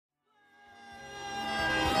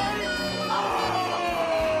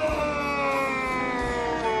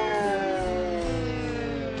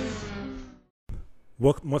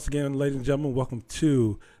Welcome once again, ladies and gentlemen. Welcome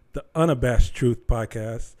to the Unabashed Truth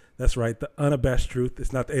podcast. That's right, the Unabashed Truth.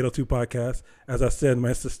 It's not the 802 podcast. As I said in my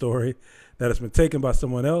Insta story, that has been taken by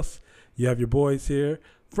someone else. You have your boys here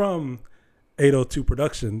from 802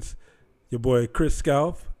 Productions. Your boy Chris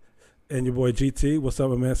Scalf and your boy GT. What's up,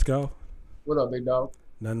 my man Scalf? What up, big dog?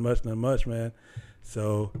 Nothing much, man.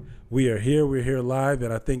 So we are here. We're here live,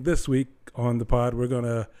 and I think this week on the pod we're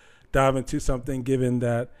gonna dive into something. Given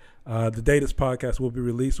that the day this podcast will be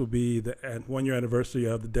released will be the 1 year anniversary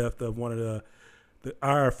of the death of one of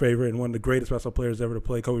our favorite and one of the greatest basketball players ever to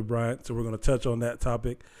play, Kobe Bryant. So we're going to touch on that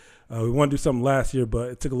topic. We wanted to do something last year,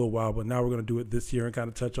 but it took a little while. But now we're going to do it this year and kind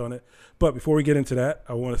of touch on it. But before we get into that,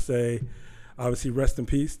 I want to say, obviously, rest in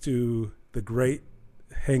peace to the great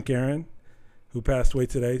Hank Aaron, who passed away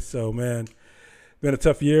today. So, man, been a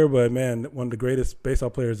tough year, but, man, one of the greatest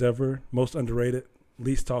baseball players ever, most underrated,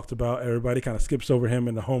 least talked about. Everybody kind of skips over him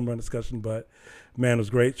in the home run discussion, but, man, it was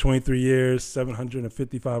great. 23 years,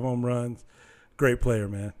 755 home runs. Great player,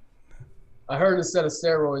 man. I heard instead of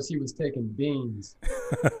steroids, he was taking beans.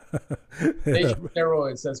 Taking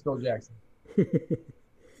steroids, says Phil Jackson.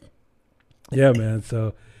 Yeah, man.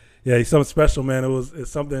 So, yeah, he's something special, man. It's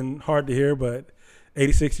something hard to hear, but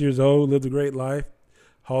 86 years old, lived a great life,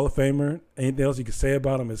 Hall of Famer. Anything else you can say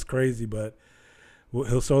about him is crazy, but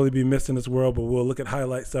he'll sorely be missed in this world. But we'll look at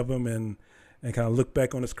highlights of him and kind of look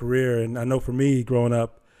back on his career. And I know for me, growing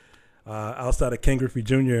up, outside of Ken Griffey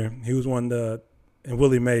Jr., he was one of the, and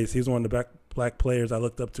Willie Mays, he was one of the black players I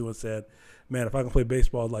looked up to and said, man, if I can play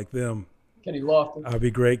baseball like them, Kenny Lofton, I'd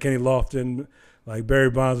be great. Kenny Lofton, like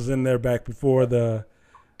Barry Bonds was in there back before the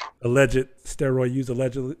alleged steroid use,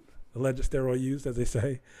 as they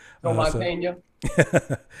say. Montana.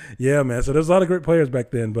 Yeah, man. So there's a lot of great players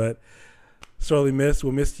back then, but sorely missed.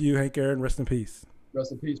 We'll miss you, Hank Aaron. Rest in peace.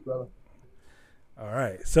 Rest in peace, brother. All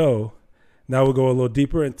right. So now we'll go a little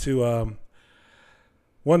deeper into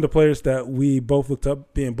one of the players that we both looked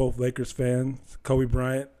up, being both Lakers fans, Kobe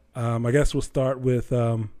Bryant. I guess we'll start with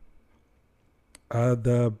the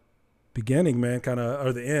beginning, man,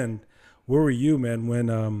 or the end. Where were you, man, when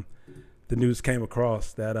the news came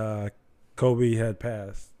across that Kobe had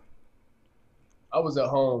passed? I was at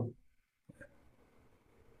home.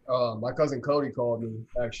 My cousin Cody called me,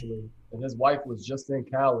 actually, and his wife was just in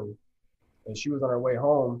Cali, and she was on her way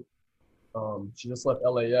home. She just left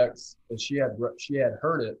LAX, and she had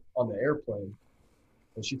heard it on the airplane,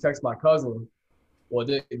 and she texted my cousin. Well,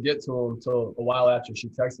 it didn't get to him until a while after she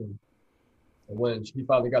texted him. And when he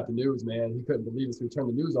finally got the news, man, he couldn't believe it. So he turned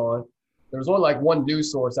the news on. There was only like one news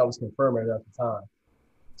source that was confirming it at the time.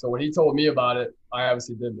 So when he told me about it, I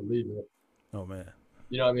obviously didn't believe it. Oh, man.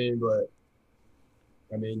 You know what I mean? But,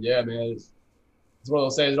 I mean, yeah, man, it's one of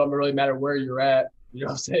those things. It don't really matter where you're at. You know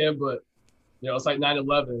what I'm saying? But, it's like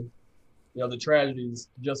 9/11. The tragedy's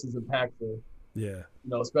just as impactful. Yeah.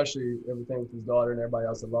 Especially everything with his daughter and everybody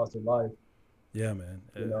else that lost their life. Yeah, man.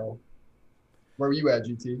 Where were you at,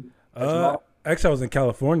 GT? Actually, I was in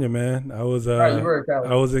California, man. I was you were in Cali.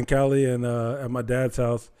 I was in Cali and at my dad's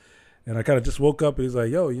house, and I kind of just woke up and he's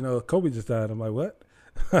like, "Yo, Kobe just died." I'm like, "What?"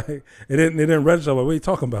 It didn't register. I'm like, what are you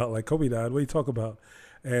talking about? Like, Kobe died. What are you talking about?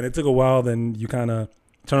 And it took a while. Then you kind of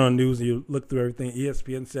turn on the news and you look through everything.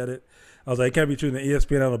 ESPN said it. I was like, it can't be true. And the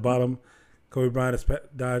ESPN on the bottom, Kobe Bryant has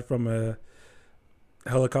died from a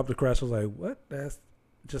helicopter crash. I was like, what? That's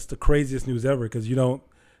just the craziest news ever, because you don't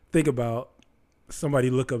think about somebody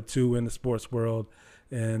you look up to in the sports world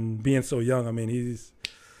and being so young. I mean, he's,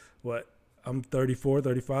 I'm 34,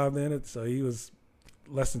 35 then. So he was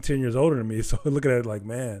less than 10 years older than me. So looking at it like,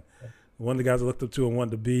 man, one of the guys I looked up to and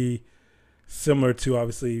wanted to be similar to,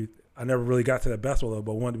 obviously, I never really got to that basketball level,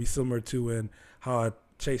 but wanted to be similar to in how I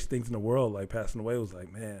chased things in the world, like passing away, was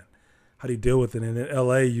like, man, how do you deal with it? And in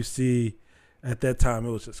LA, you see at that time,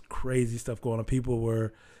 it was just crazy stuff going on. People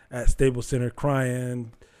were at Staples Center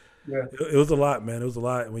crying. Yeah. It was a lot, man. It was a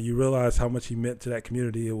lot. When you realize how much he meant to that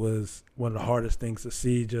community, it was one of the hardest things to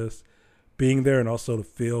see, just being there and also to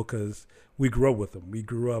feel, because we grew up with him. We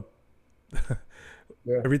grew up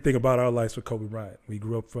everything about our lives with Kobe Bryant. We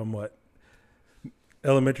grew up from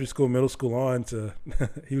elementary school, middle school on to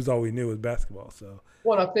he was all we knew was basketball. So,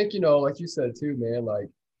 well, I think, like you said too, man, like,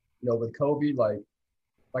 with Kobe, like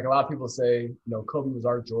a lot of people say, Kobe was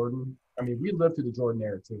our Jordan. I mean, we lived through the Jordan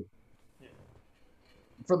era too. Yeah.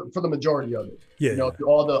 For the majority of it. Yeah. Through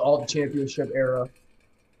all the championship era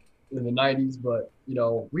in the 90s, but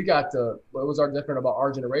we got what was different about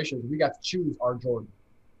our generation, we got to choose our Jordan.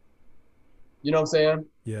 You know what I'm saying?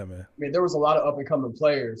 Yeah, man. I mean, there was a lot of up and coming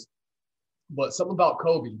players, but something about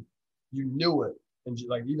Kobe, you knew it. And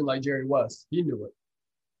even like Jerry West, he knew it.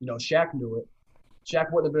 Shaq knew it.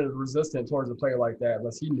 Shaq wouldn't have been resistant towards a player like that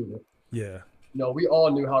unless he knew it. Yeah. We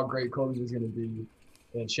all knew how great Kobe was going to be,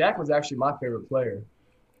 and Shaq was actually my favorite player,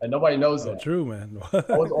 and nobody knows Oh, that. true, man.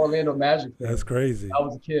 I was an Orlando Magic fan. That's crazy. I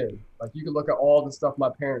was a kid. Like you can look at all the stuff my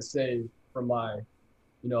parents saved from my,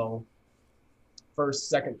 you know, first,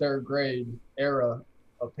 second, third grade era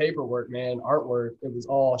of paperwork, man, artwork. It was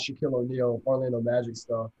all Shaquille O'Neal, Orlando Magic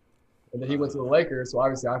stuff. And then he went to the Lakers, so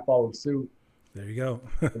obviously I followed suit. There you go.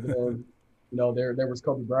 And then, there was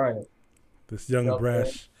Kobe Bryant. This young,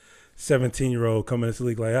 brash 17-year-old coming into the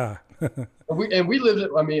league like, And we lived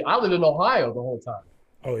it. I mean, I lived in Ohio the whole time.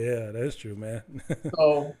 Oh, yeah, that is true, man.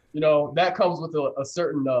 So, that comes with a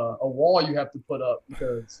certain a wall you have to put up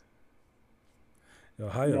because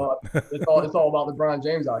Ohio. it's all about LeBron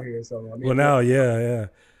James out here. So I mean, well, now, yeah.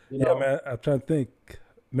 Yeah, man, I'm trying to think.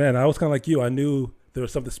 Man, I was kind of like you. I knew there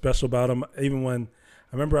was something special about him. Even when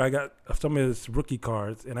I remember I got some of his rookie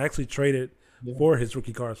cards, and I actually traded for his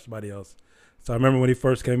rookie cards for somebody else. So I remember when he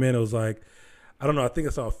first came in, it was like, I don't know, I think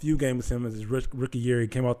I saw a few games of him as his rookie year. He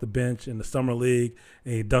came off the bench in the summer league,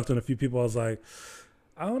 and he dunked on a few people. I was like,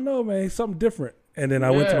 I don't know, man, he's something different. And then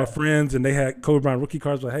I went to my friends, and they had Kobe Bryant rookie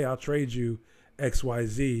cards. Like, hey, I'll trade you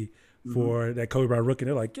XYZ for that Kobe Bryant rookie. And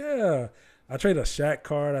they're like, yeah. I traded a Shaq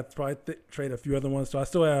card. I probably traded a few other ones. So I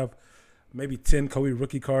still have maybe 10 Kobe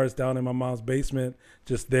rookie cards down in my mom's basement,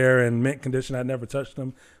 just there in mint condition. I never touched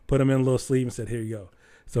them. Put them in a little sleeve and said, here you go.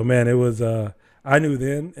 So, man, it was I knew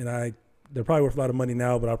then, and they're probably worth a lot of money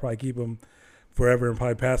now, but I'll probably keep them forever and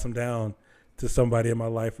probably pass them down to somebody in my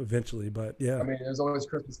life eventually. But, yeah. I mean, there's always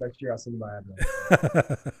Christmas next year. I'll send you my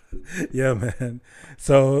address. Yeah, man.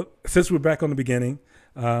 So, since we're back on the beginning,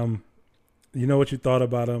 you know what you thought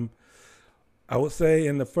about him. I would say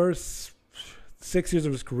in the first 6 years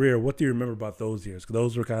of his career, what do you remember about those years? Because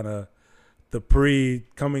those were kind of the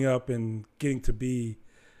coming up and getting to be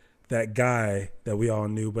that guy that we all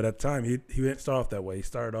knew. But at the time, he didn't start off that way. He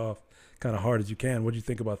started off kind of hard as you can. What do you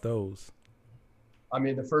think about those? I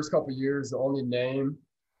mean, the first couple of years, the only name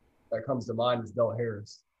that comes to mind is Del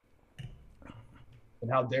Harris. And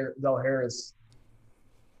how Del Harris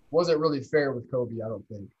wasn't really fair with Kobe, I don't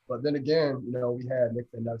think. But then again, we had Nick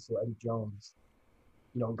Van Exel, Eddie Jones,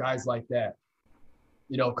 guys like that.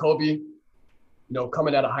 Kobe,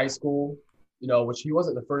 coming out of high school, which he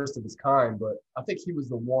wasn't the first of his kind, but I think he was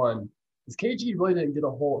the one. Because KG really didn't get a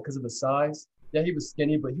hold because of his size. Yeah, he was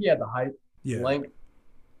skinny, but he had the height, length.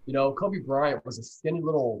 Kobe Bryant was a skinny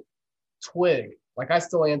little twig, like I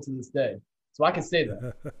still am to this day. So I can say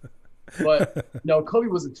that. But, Kobe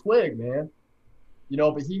was a twig, man.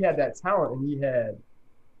 But he had that talent and he had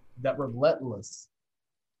that relentless,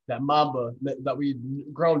 that Mamba that we've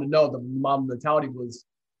grown to know, the Mamba mentality was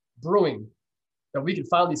brewing, that we could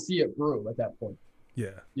finally see it brew at that point.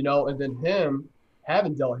 Yeah. And then him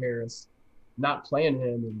having Del Harris, not playing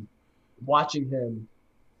him and watching him,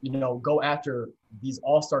 go after these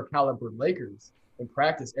all-star caliber Lakers and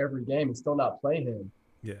practice every game and still not play him.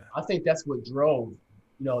 Yeah. I think that's what drove,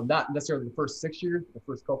 not necessarily the first 6 years, the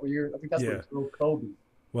first couple of years. I think that's what drove Kobe.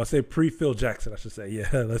 Well, I say pre-Phil Jackson, I should say. Yeah,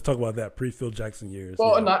 let's talk about that, pre-Phil Jackson years.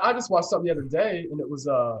 Well, and I just watched something the other day, and it was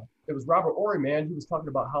Robert Ory, man. He was talking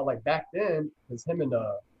about how, like, back then, because him and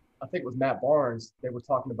I think it was Matt Barnes, they were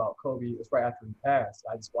talking about Kobe. It was right after he passed.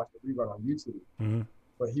 I just watched the rerun on YouTube. Mm-hmm.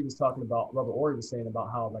 But he was talking about, Robert Ory was saying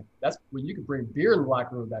about how, like, that's when you could bring beer in the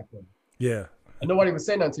locker room back then. Yeah. And nobody was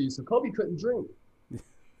saying that to you. So Kobe couldn't drink.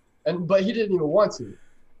 But he didn't even want to,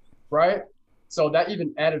 right? So that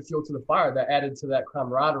even added fuel to the fire. That added to that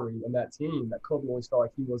camaraderie and that team that Kobe always felt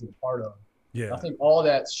like he wasn't a part of. Yeah. I think all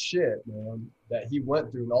that shit, man, that he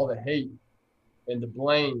went through and all the hate and the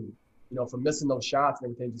blame, for missing those shots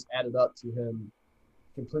and everything just added up to him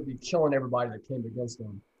completely killing everybody that came against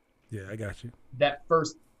him. Yeah, I got you. That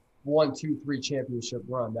first 1, 2, 3 championship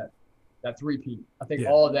run, that three-peat, I think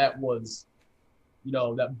all of that was,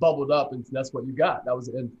 that bubbled up, and that's what you got. That was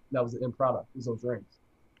the end product. Was those rings.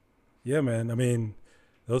 Yeah, man. I mean,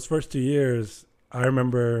 those first 2 years, I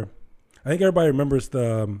remember. I think everybody remembers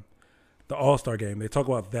the All-Star game. They talk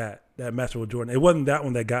about that matchup with Jordan. It wasn't that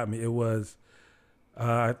one that got me. It was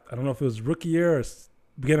I don't know if it was rookie year or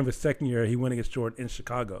beginning of his second year. He went against Jordan in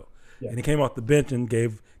Chicago, and he came off the bench and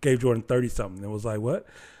gave Jordan 30-something. It was like, what?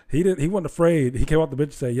 He wasn't afraid. He came off the bench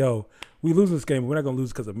and said, "Yo, we lose this game. But we're not gonna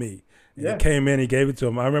lose because of me." And he came in. He gave it to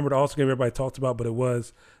him. I remember the All-Star game everybody talked about, but it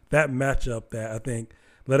was that matchup that I think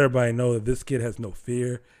let everybody know that this kid has no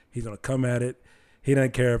fear. He's going to come at it. He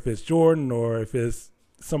doesn't care if it's Jordan or if it's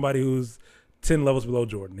somebody who's 10 levels below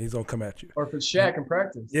Jordan. He's going to come at you. Or if it's Shaq in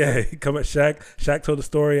practice. Yeah, he come at Shaq. Shaq told the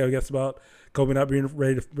story, I guess, about Kobe not being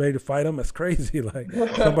ready to fight him. That's crazy. Like,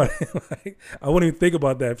 somebody, like, I wouldn't even think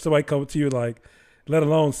about that. If somebody comes to you like, let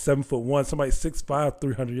alone 7'1". Somebody 6'5",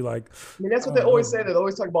 300. You're like, I mean, that's I what they don't know, always say. man. They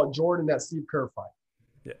always talk about Jordan, that Steve Kerr fight.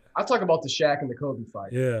 Yeah, I talk about the Shaq and the Kobe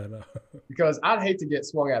fight yeah, no. because I'd hate to get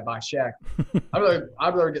swung at by Shaq.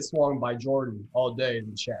 I'd rather get swung by Jordan all day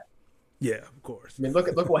than Shaq. Yeah, of course. I mean,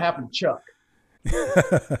 look what happened to Chuck.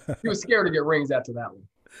 He was scared to get rings after that one.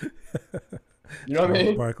 You know what I Charles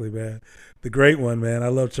mean? Barkley, man, the great one, man. I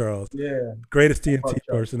love Charles. Yeah. Greatest I TNT love Chuck.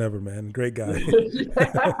 person ever, man. Great guy.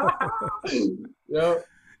 Yeah.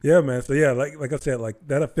 Yeah, man. So yeah, like I said, like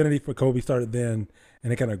that affinity for Kobe started then,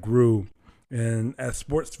 and it kind of grew. And as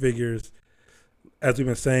sports figures, as we've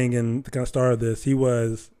been saying in the kind of start of this,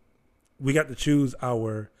 we got to choose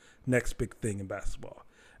our next big thing in basketball.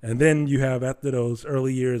 And then you have, after those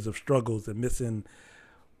early years of struggles and missing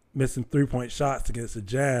 3-point shots against the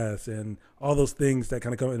Jazz and all those things that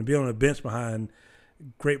kind of come and be on the bench behind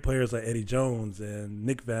great players like Eddie Jones and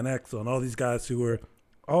Nick Van Exel and all these guys who were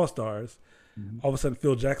all stars. Mm-hmm. All of a sudden,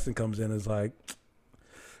 Phil Jackson comes in and is like,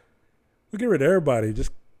 we'll get rid of everybody.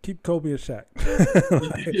 Just keep Kobe and Shaq.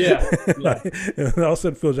 Yeah. And all of a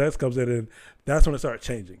sudden, Phil Jackson comes in, and that's when it started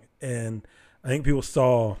changing. And I think people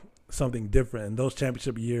saw something different. And those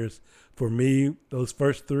championship years, for me, those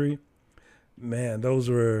first three, man, those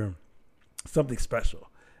were something special.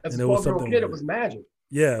 As And a it was 12-year-old something, kid, it was magic.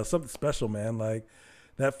 yeah, it was something special, man. Like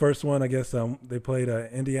that first one, I guess they played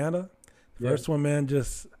Indiana. The Yeah. first one, man,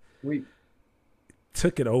 just We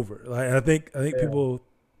took it over. Like I think people,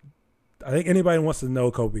 I think anybody who wants to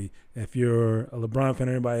know Kobe, if you're a LeBron fan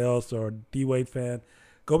or anybody else or a D Wade fan,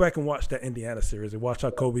 go back and watch that Indiana series and watch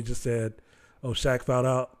how Kobe just said, "Oh, Shaq fouled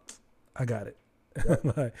out. I got it.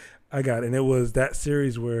 Like, I got it." And it was that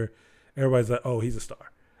series where everybody's like, "Oh, he's a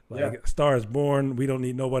star. Like, a star is born. We don't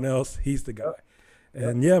need no one else. He's the guy."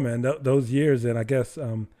 And yeah, man, those years. And I guess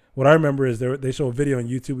what I remember is they show a video on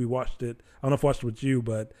YouTube. We watched it. I don't know if I watched it with you,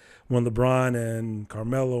 but when LeBron and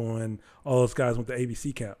Carmelo and all those guys went to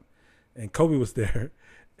ABC camp, and Kobe was there,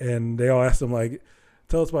 and they all asked him like,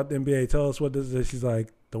 "Tell us about the NBA. Tell us what this is." She's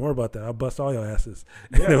like, "Don't worry about that. I'll bust all your asses."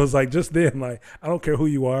 Yeah. And it was like just then, like, I don't care who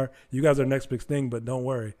you are. You guys are next big thing, but don't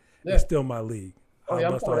worry. Yeah. It's still my league.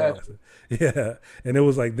 I'll bust all your asses. Yeah. And it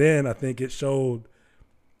was like then I think it showed.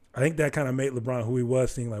 I think that kind of made LeBron who he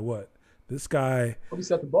was, seeing like, what? This guy. Kobe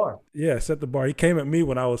set the bar. Yeah, set the bar. He came at me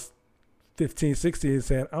when I was 15, 16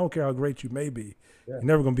 saying, "I don't care how great you may be. Yeah. You're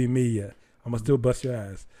never going to be me yet. I'm going to still bust your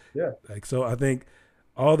ass." Yeah. Like, so I think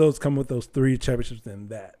all those come with those 3 championships and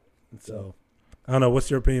that. And so I don't know. What's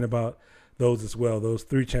your opinion about those as well? Those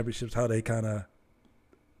 3 championships, how they kind of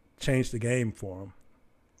changed the game for them?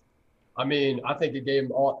 I mean, I think it gave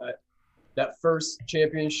him all that first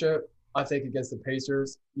championship. I think against the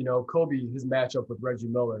Pacers, you know, Kobe, his matchup with Reggie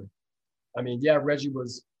Miller. I mean, yeah, Reggie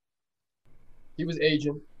was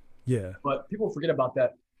aging. Yeah. But people forget about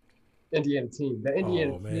that Indiana team. That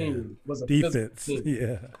Indiana team was a defense. Team.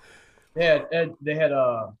 Yeah. They had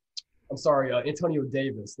Antonio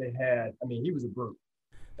Davis. They had, I mean, he was a brute.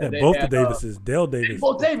 And both the Davises, Dale Davis.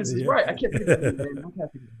 Both Davis is right. I can't think of his name.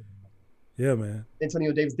 Yeah, man.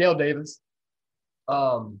 Antonio Davis, Dale Davis.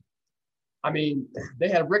 I mean, they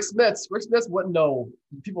had Rick Smith. Rick Smith wouldn't know.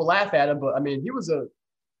 People laugh at him, but I mean,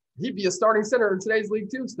 he'd be a starting center in today's league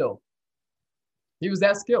too. Still, he was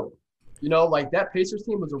that skilled. You know, like that Pacers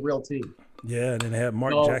team was a real team. Yeah, and then they had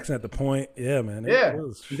Mark Jackson at the point. Yeah, man.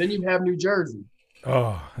 And then you have New Jersey.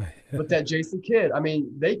 Oh, with that Jason Kidd. I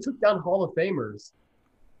mean, they took down Hall of Famers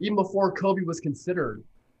even before Kobe was considered.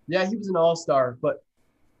 Yeah, he was an all-star, but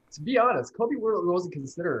to be honest, Kobe wasn't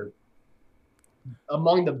considered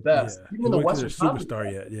among the best. Yeah. Even in the Western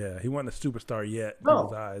superstar yet. Yeah, he wasn't a superstar yet in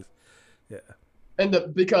his eyes. Yeah.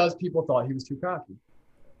 And because people thought he was too cocky.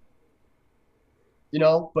 You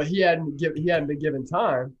know, but he hadn't been given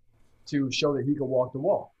time to show that he could walk the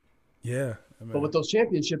walk. Yeah. But with those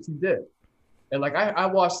championships, he did. And like I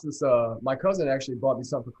watched this, my cousin actually bought me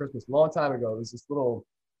something for Christmas a long time ago. It was this little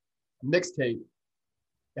mixtape.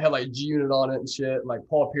 It had like G Unit on it and shit. Like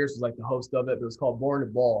Paul Pierce was like the host of it. But it was called Born to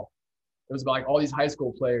Ball. It was about like all these high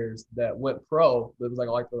school players that went pro. It was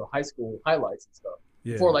like the high school highlights and stuff.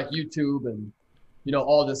 Yeah. Before like YouTube and, you know,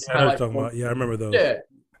 all this. I remember those. Yeah.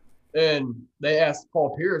 And they asked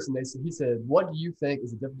Paul Pierce, and he said, "What do you think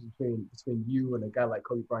is the difference between you and a guy like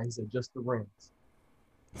Kobe Bryant?" He said, "Just the rings.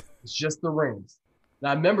 It's just the rings." And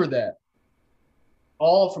I remember that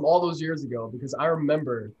from all those years ago, because I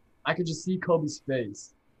remember I could just see Kobe's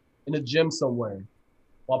face in a gym somewhere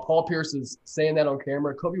while Paul Pierce is saying that on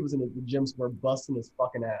camera. Kobe was in the gym somewhere busting his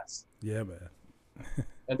fucking ass. Yeah, man.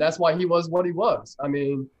 And that's why he was what he was. I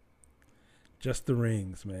mean, just the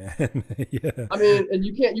rings, man. Yeah. I mean, and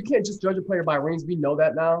you can't just judge a player by rings. We know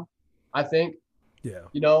that now, I think. Yeah.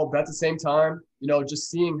 But at the same time, just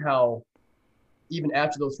seeing how even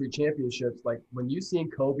after those 3 championships, like when you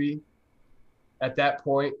seen Kobe at that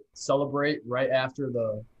point celebrate right after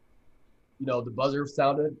the buzzer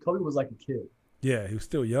sounded, Kobe was like a kid. Yeah, he was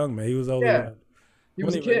still young, man. He was only Yeah, what, he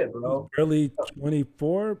was a 20, he kid, was bro. barely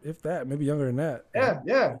 24, if that, maybe younger than that. Yeah,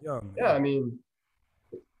 Yeah, yeah, young. yeah. Yeah. I mean,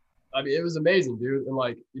 it was amazing, dude. And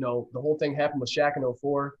like, the whole thing happened with Shaq in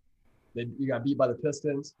 '04. You got beat by the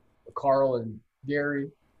Pistons, Carl and Gary.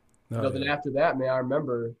 Oh Then yeah. after that, man, I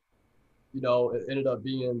remember, it ended up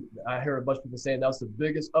being, I heard a bunch of people saying that was the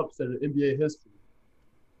biggest upset in NBA history.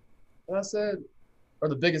 And I said, or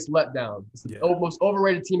the biggest letdown. It's the Yeah. most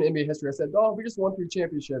overrated team in NBA history. I said, oh, we just won 3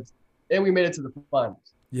 championships and we made it to the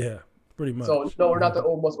finals. Yeah. Pretty So, much. no, we're not the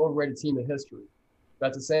most overrated team in history. But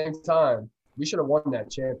at the same time, we should have won that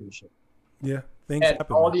championship. Yeah. Things Had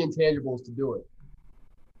happen, all man. the intangibles to do it.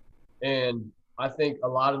 And I think a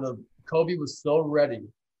lot of Kobe was so ready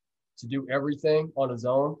to do everything on his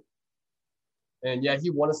own. And yeah, he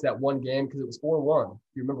won us that one game because it was 4-1. If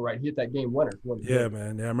you remember right, he hit that game winner to win the Yeah, game.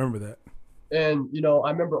 man. Yeah, I remember that. And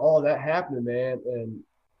I remember all that happening, man. And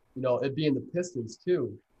it being the Pistons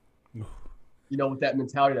too. With that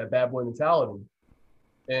mentality, that bad boy mentality.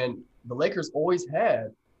 And the Lakers always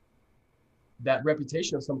had that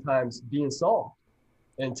reputation of sometimes being soft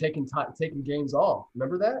and taking games off.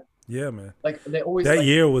 Remember that? Yeah, man. Like they always That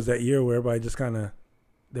year was that year where everybody just kind of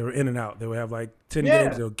they were in and out. They would have like 10 games,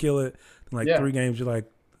 yeah, they'll kill it. And like yeah, 3 games, you're like,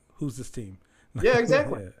 who's this team? yeah,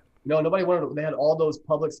 exactly. Yeah. Nobody wanted. They had all those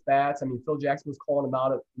public spats. I mean, Phil Jackson was calling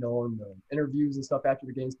about it, in the interviews and stuff after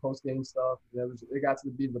the games, post game stuff. It got to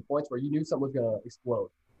be the points where you knew something was gonna explode.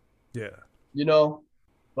 Yeah. You know,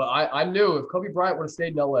 but I knew if Kobe Bryant would have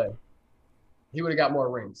stayed in LA, he would have got more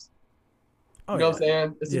rings. Oh, You know yeah. what I'm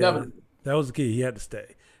saying? It's Yeah. inevitable. That was the key. He had to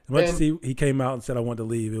stay. As much as And he came out and said, I want to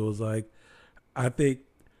leave, it was like, I think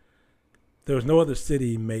there was no other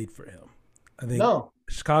city made for him. I think no,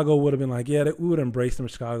 Chicago would have been like, yeah, we would have embraced him in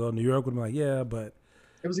Chicago. New York would have been like, yeah, but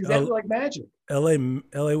it was exactly like Magic.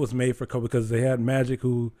 LA was made for Kobe because they had Magic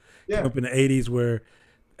who came Yeah, up in the 80s where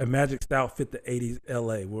a Magic style fit the 80s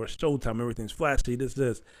LA where it's Showtime, everything's flashy,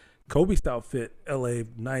 this. Kobe style fit LA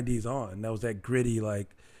 90s on. That was that gritty,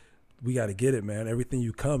 like, we got to get it, man. Everything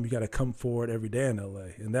you got to come forward every day in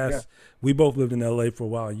LA. And yeah. we both lived in LA for a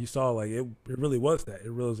while. And you saw, like, it really was that. It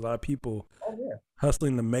really was a lot of people Oh yeah.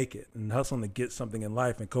 hustling to make it and hustling to get something in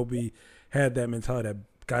life. And Kobe had that mentality that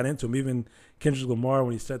got into him. Even Kendrick Lamar,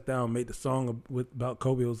 when he sat down and made the song about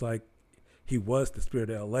Kobe, it was like he was the spirit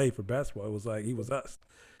of LA for basketball. It was like he was us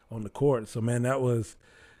on the court. So, man, that was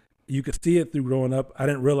 – you could see it through growing up. I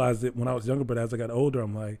didn't realize it when I was younger, but as I got older,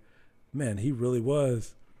 I'm like, man, he really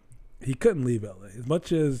was – he couldn't leave LA. As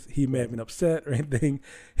much as he may have been upset or anything,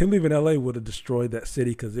 him leaving LA would have destroyed that city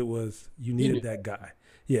because you needed that guy.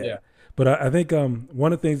 Yeah. Yeah. But I think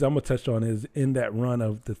one of the things I'm going to touch on is in that run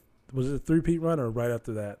of was it a three-peat run or right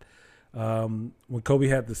after that? When Kobe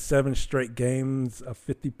had the 7 straight games of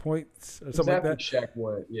 50 points or something like that. Shaq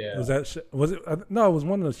won. Yeah. Was it? No, it was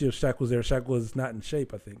one of those years Shaq was there. Shaq was not in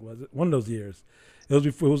shape, I think. Was it? One of those years. It was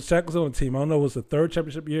before Shaq was on the team. I don't know if it was the 3rd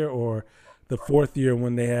championship year or the 4th year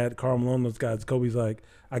when they had Karl Malone, those guys. Kobe's like,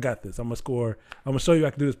 I got this. I'm going to score. I'm going to show you I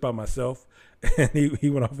can do this by myself. And he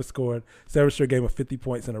went off and scored 7 straight game of 50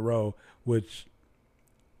 points in a row, which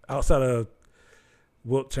outside of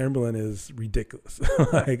Wilt Chamberlain is ridiculous.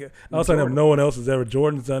 Like outside of no one else has ever.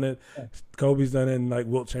 Jordan's done it. Kobe's done it, and like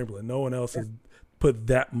Wilt Chamberlain. No one else has put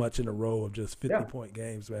that much in a row of just 50-point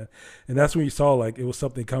games, man. And that's when you saw like it was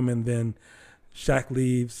something coming. Then Shaq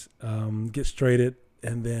leaves, gets traded,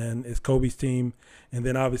 and then it's Kobe's team. And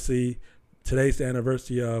then obviously today's the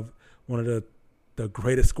anniversary of one of the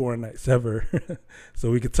greatest scoring nights ever.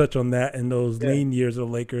 So we could touch on that in those lean years of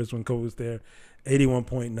the Lakers when Kobe was there.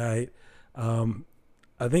 81-point night.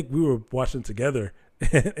 I think we were watching together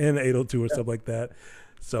in 802 or stuff like that.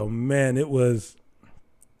 So, man, it was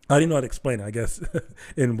 – I didn't know how to explain it, I guess,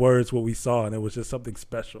 in words what we saw, and it was just something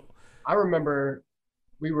special. I remember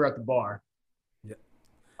we were at the bar. Yeah.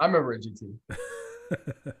 I remember it, GT.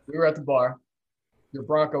 We were at the bar. Your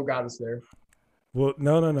Bronco got us there. Well,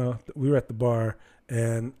 no. We were at the bar,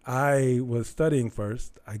 and I was studying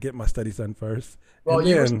first. I get my studies done first. Well,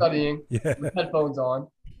 you were studying with headphones on,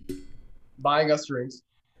 buying us drinks.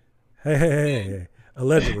 Hey.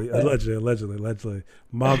 Allegedly.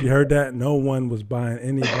 Mom, you heard that? No one was buying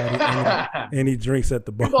anybody any drinks at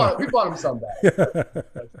the bar. We bought them some back.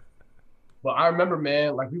 But I remember,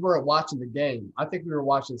 man, like we weren't watching the game. I think we were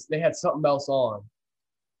watching – they had something else on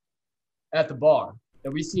at the bar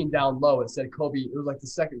that we seen down low. It said Kobe – it was like the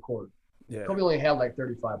second quarter. Yeah. Kobe only had like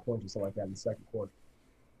 35 points or something like that in the second quarter.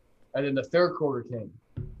 And then the third quarter came.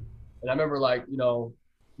 And I remember like, you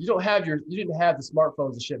didn't have the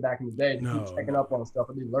smartphones and shit back in the day to keep checking up on stuff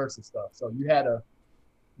and the alerts and stuff. So you had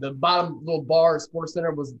the bottom little bar at Sports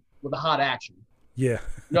Center was with the hot action. Yeah. You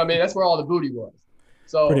know what I mean? That's where all the booty was.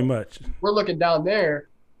 So pretty much. We're looking down there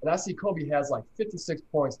and I see Kobe has like 56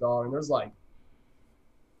 points, dog, and there's like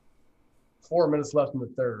 4 minutes left in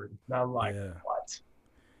the third. And I'm like, what?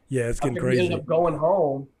 Yeah, it's getting crazy. We ended up going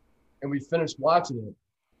home and we finished watching it.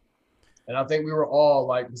 And I think we were all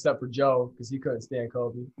like, except for Joe, because he couldn't stand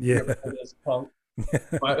Kobe. Yeah. This punk.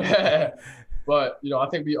 But I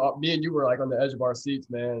think me and you were like on the edge of our seats,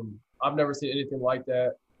 man. I've never seen anything like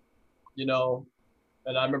that,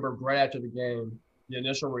 And I remember right after the game, the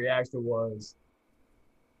initial reaction was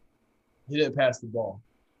he didn't pass the ball.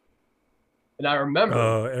 And I remember.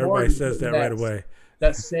 Oh, everybody says that right away.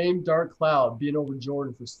 That same dark cloud being over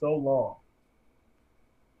Jordan for so long.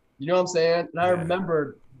 You know what I'm saying? And I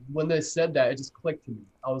remember when they said that, it just clicked to me.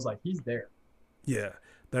 I was like, he's there. Yeah.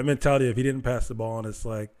 That mentality of he didn't pass the ball, and it's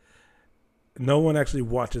like no one actually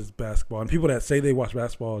watches basketball. And people that say they watch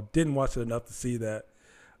basketball didn't watch it enough to see that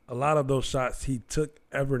a lot of those shots he took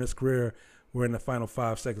ever in his career were in the final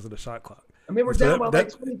 5 seconds of the shot clock. I mean, we're down by like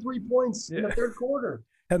 23 points in the third quarter.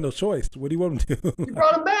 Had no choice. What do you want him to do? You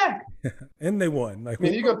brought him back. And they won. Like, I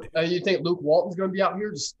mean, you think Luke Walton's going to be out here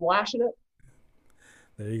just splashing it?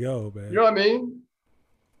 There you go, man. You know what I mean?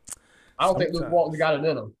 I don't think Luke Walton's got it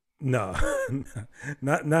in him. No.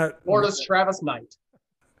 not Florida's Travis Knight.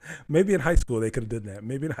 Maybe in high school they could have done that.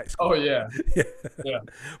 Maybe in high school. Oh, yeah. Yeah.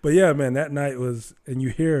 But, yeah, man, that night was – and you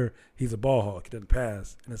hear he's a ball hawk. He doesn't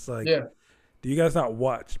pass. And it's like, do you guys not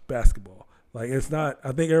watch basketball? Like, it's not –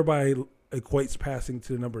 I think everybody equates passing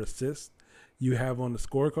to the number of assists you have on the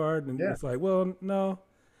scorecard. And it's like, well, no.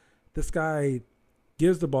 This guy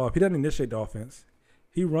gives the ball. If he doesn't initiate the offense,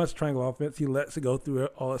 he runs triangle offense. He lets it go through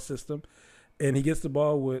all his system. And he gets the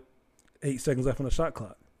ball with 8 seconds left on the shot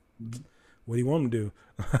clock. Mm-hmm. What do you want him to do?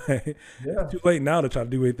 It's too late now to try to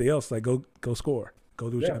do anything else. Like, go score. Go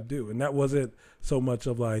do what you have to do. And that wasn't so much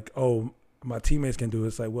of like, oh, my teammates can do it.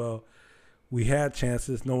 It's like, well, we had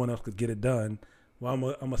chances. No one else could get it done. Well, I'm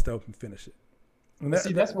gonna step up and finish it. And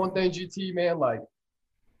that's one thing, GT, man. Like,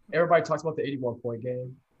 everybody talks about the 81-point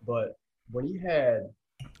game, but when he had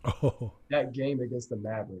that game against the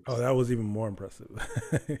Mavericks. Oh, that was even more impressive.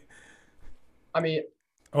 I mean,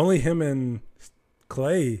 only him and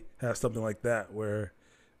Clay have something like that where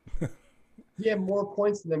he had more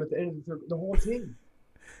points than them at the end of the whole team.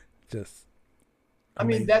 Just, I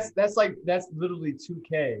mean, that's literally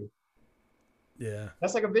 2K. Yeah,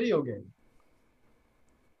 that's like a video game,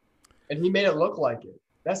 and he made it look like it.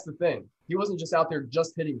 That's the thing. He wasn't just out there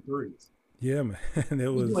just hitting threes. Yeah, man,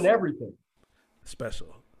 it was doing everything. Special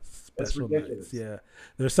ridiculous. Nights. Yeah,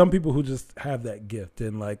 there's some people who just have that gift,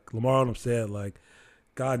 and like Lamar Odom said, like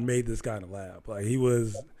God made this guy in the lab. Like he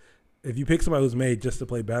was. If you pick somebody who's made just to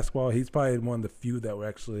play basketball, he's probably one of the few that were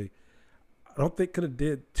actually. I don't think could have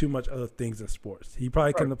did too much other things in sports. He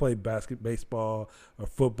probably couldn't have played baseball or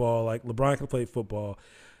football. Like LeBron could have played football.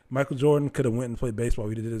 Michael Jordan could have went and played baseball.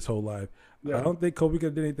 He did his whole life. Yeah. I don't think Kobe could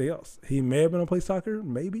have did anything else. He may have been able to play soccer,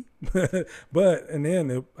 maybe. But in the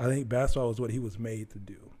end, I think basketball was what he was made to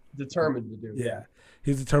do. Determined to do. Yeah.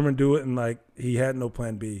 He was determined to do it, and like he had no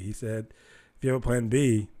plan B. He said, if you have a plan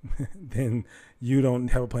B, then you don't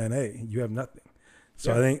have a plan A. You have nothing.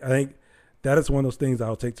 So I think that is one of those things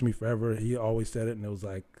I'll take to me forever. He always said it, and it was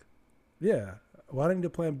like, yeah, why didn't you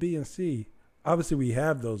plan B and C? Obviously, we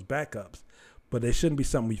have those backups, but they shouldn't be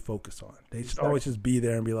something we focus on. They should always just be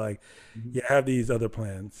there and be like, yeah, I have these other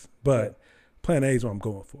plans, but plan A is what I'm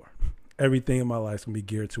going for. Everything in my life is going to be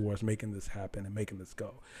geared towards making this happen and making this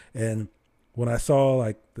go. And when I saw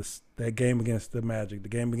like that game against the Magic, the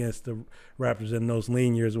game against the Raptors in those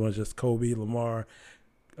lean years, it was just Kobe, Lamar,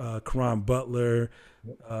 Caron Butler,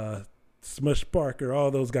 Smush Parker,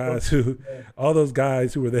 all those guys who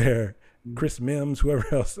were there, Chris Mims, whoever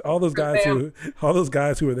else, all those guys who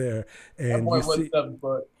were there, and you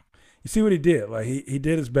see what he did. Like he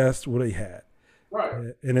did his best with what he had,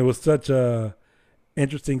 right? And it was such a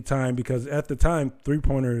interesting time because at the time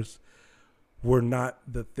 3-pointers were not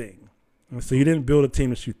the thing, and so you didn't build a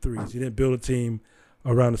team to shoot threes. You didn't build a team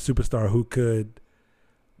around a superstar who could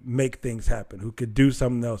make things happen, who could do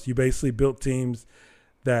something else. You basically built teams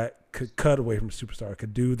that could cut away from a superstar,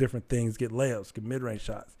 could do different things, get layups, get mid-range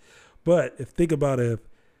shots. But think about if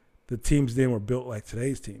the teams then were built like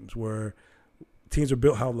today's teams, where teams are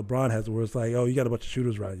built how LeBron has it, where it's like, oh, you got a bunch of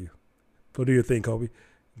shooters around you. Go do your thing, Kobe.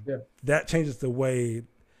 Yeah. That changes the way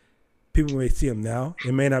people may see him now.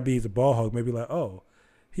 It may not be he's a ball hog. Maybe like, oh,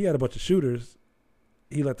 he had a bunch of shooters.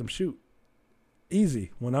 He let them shoot.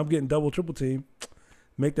 easy. When I'm getting double, triple team,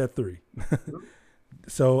 make that three. Mhm.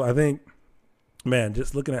 So I think, man,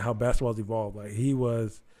 just looking at how basketball's evolved, like he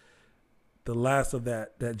was the last of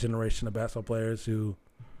that generation of basketball players who,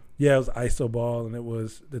 yeah, it was iso ball, and it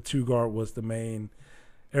was the two guard was the main.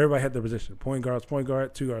 Everybody had their position. Point guards, point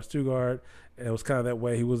guard, two guards, two guard. And it was kind of that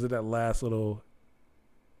way. He was in that last little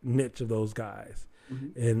niche of those guys.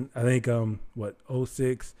 Mhm. And I think what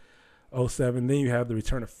 06, 07, then you have the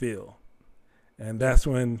return of Phil. And that's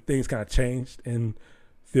when things kind of changed, and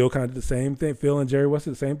Phil kind of did the same thing. Phil and Jerry West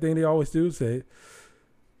did the same thing they always do, say,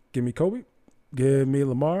 give me Kobe, give me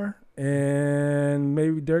Lamar, and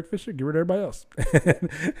maybe Derek Fisher, get rid of everybody else.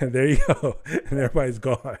 And there you go. And everybody's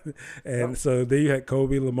gone. And so then you had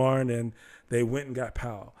Kobe, Lamar, and then they went and got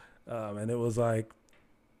Powell. And it was like,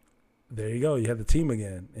 there you go. You had the team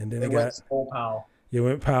again. And then They went full Powell. You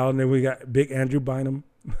went Powell, and then we got big Andrew Bynum.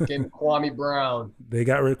 Came Kwame Brown. They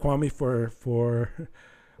got rid of Kwame for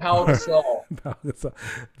Powell Gasol.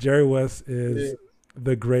 Jerry West is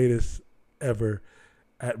the greatest ever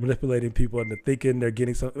at manipulating people into thinking they're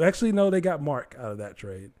getting something. Actually, no, they got Mark out of that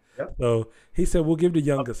trade. Yep. So he said, we'll give the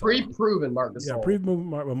youngest. Pre-proven Mark Gasol. Yeah, pre-proven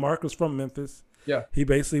Mark. Well, Mark was from Memphis. Yeah. He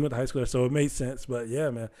basically went to high school there, so it made sense. But,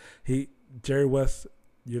 yeah, man, Jerry West,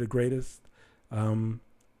 you're the greatest.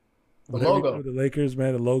 The logo. The Lakers,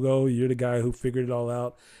 man, the logo, you're the guy who figured it all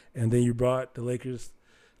out. And then you brought the Lakers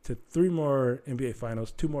to 3 more NBA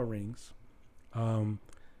Finals, 2 more rings.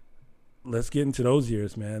 Let's get into those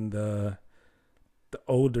years, man. The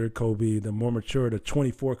older Kobe, the more mature, the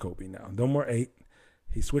 24 Kobe now. No more 8.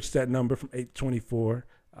 He switched that number from 8 to 24.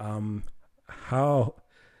 How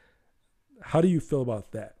do you feel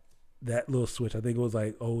about that little switch? I think it was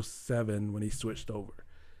like 07 when he switched over.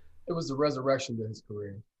 It was a resurrection to his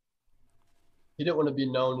career. He didn't want to be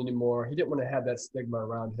known anymore. He didn't want to have that stigma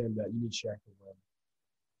around him that you need Shaq to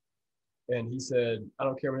win. And he said, I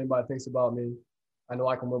don't care what anybody thinks about me. I know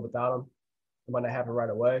I can win without him. It might not happen right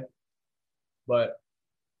away. But,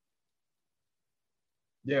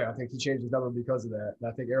 yeah, I think he changed his number because of that. And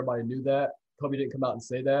I think everybody knew that. Kobe didn't come out and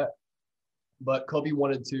say that. But Kobe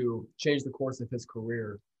wanted to change the course of his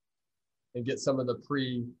career and get some of the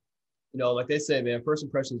like they say, man, first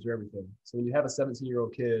impressions are everything. So when you have a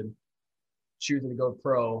 17-year-old kid choosing to go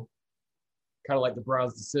pro, kind of like the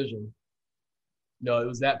Browns' decision, it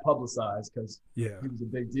was that publicized because he was a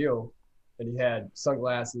big deal, and he had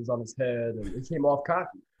sunglasses on his head, and he came off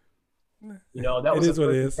cocky. That was what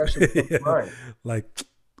it is. Yeah. Like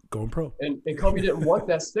going pro. And Kobe didn't want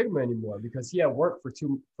that stigma anymore because he had worked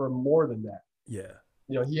for more than that. Yeah.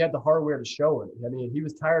 He had the hardware to show it. I mean, he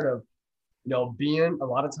was tired of, being a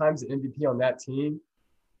lot of times the MVP on that team.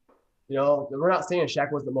 We're not saying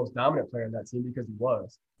Shaq was the most dominant player on that team because he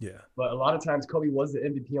was. Yeah. But a lot of times Kobe was the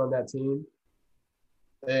MVP on that team.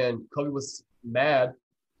 And Kobe was mad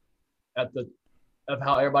of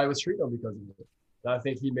how everybody was treating him because of it. And I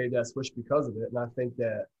think he made that switch because of it. And I think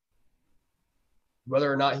that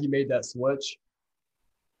whether or not he made that switch,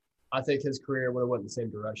 I think his career would have went in the same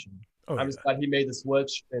direction. I'm just glad he made the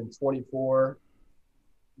switch, and 24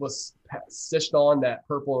 was stitched on that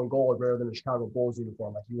purple and gold rather than the Chicago Bulls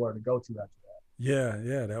uniform like he wanted to go to after that.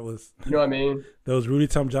 Yeah, that was. You know what I mean? Those Rudy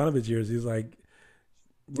Tomjanovich years. He's like,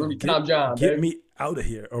 get me out of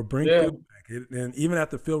here or bring Phil back. And even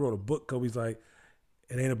after Phil wrote a book, Kobe's like,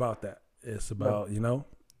 it ain't about that. It's about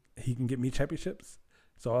he can get me championships.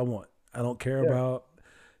 That's all I want. I don't care about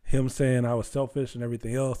him saying I was selfish and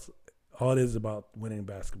everything else. All it is about winning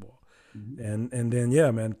basketball. Mm-hmm. And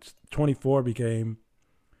then, man, 24 became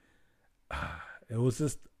it was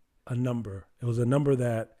just a number. It was a number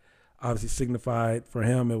that obviously signified for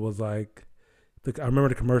him. It was like, I remember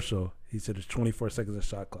the commercial. He said there's 24 seconds of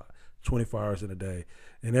shot clock, 24 hours in a day.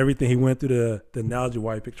 And everything he went through, the analogy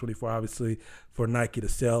why he picked 24, obviously, for Nike to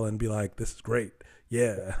sell and be like, this is great.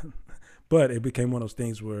 Yeah. But it became one of those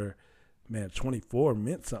things where, man, 24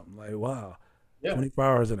 meant something. Like, wow, 24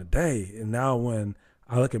 hours in a day. And now when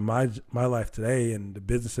I look at my life today and the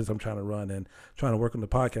businesses I'm trying to run and trying to work on the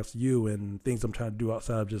podcast with you and things I'm trying to do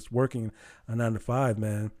outside of just working a 9 to 5,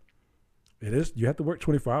 man, you have to work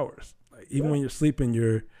 24 hours. Like, even when you're sleeping,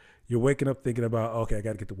 you're waking up thinking about, okay, I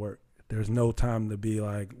got to get to work. There's no time to be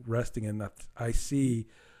like resting. And I see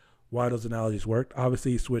why those analogies worked.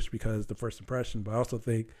 Obviously, he switched because the first impression, but I also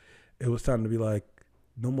think it was time to be like,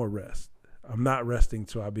 no more rest. I'm not resting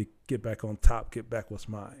till I get back on top, get back what's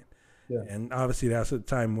mine. Yeah. And obviously that's at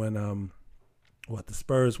the time when the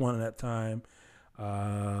Spurs won at that time.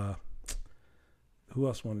 Who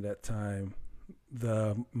else won at that time?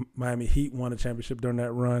 The Miami Heat won a championship during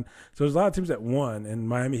that run. So there's a lot of teams that won, and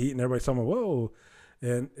Miami Heat and everybody's talking about, whoa,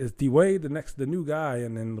 And is D Wade the new guy,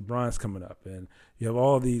 and then LeBron's coming up, and you have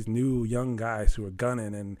all these new young guys who are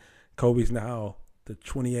gunning, and Kobe's now the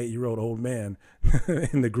 28-year-old old man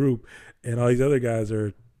in the group, and all these other guys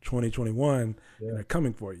are 20, 21, Yeah. and they're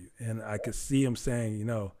coming for you. And I could see him saying,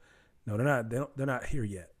 no, they're not here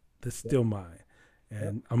yet. This is still mine,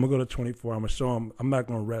 and I'm gonna go to 24. I'm gonna show them. I'm not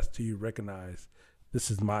gonna rest till you recognize this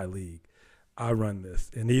is my league. I run this,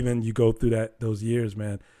 and even you go through those years,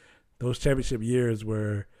 man. Those championship years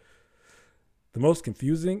were the most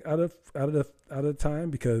confusing out of the time,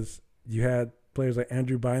 because you had players like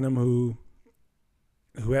Andrew Bynum who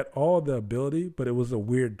had all the ability, but it was a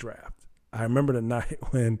weird draft. I remember the night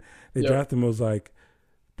when they drafted him. It was like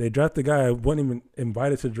they drafted a guy who wasn't even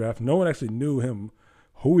invited to the draft. No one actually knew him,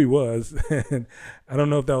 who he was. And I don't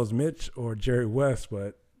know if that was Mitch or Jerry West,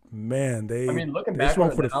 but man, they looking they back swung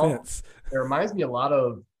on for it the now, fence. it reminds me a lot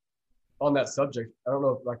of on that subject. I don't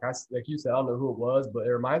know if like you said, I don't know who it was, but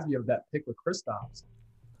it reminds me of that pick with Kristaps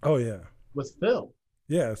Oh yeah, with Phil.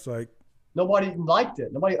 yeah. It's like, Nobody liked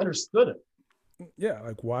it. Nobody understood it. yeah,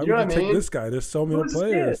 like why You know would what you I take mean? this guy? There's so many Who's this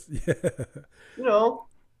players. Yeah. You know,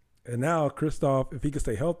 And now Kristoff, if he could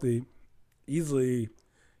stay healthy, easily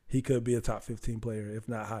he could be a top 15 player, if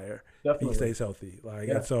not higher, if definitely. he stays healthy. Like,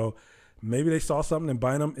 Yeah. and so maybe they saw something in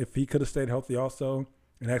Bynum if he could have stayed healthy also,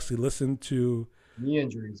 and actually listened to Knee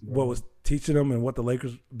injuries, man. what was teaching them and what the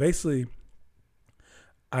Lakers basically.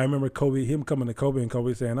 I remember him coming to Kobe, and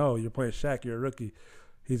Kobe saying, "Oh, you're playing Shaq. You're a rookie."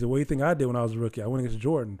 He said, "What do you think I did when I was a rookie? I went against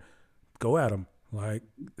Jordan. Go at him. Like,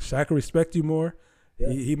 Shaq will respect you more. Yeah.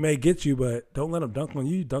 He may get you, but don't let him dunk on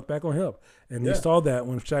you. Dunk back on him." And you saw that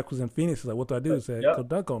when Shaq was in Phoenix. He's like, "What do I do?" He said, "Go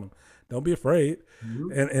dunk on him. Don't be afraid."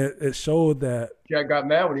 Mhm. And it showed that. Shaq got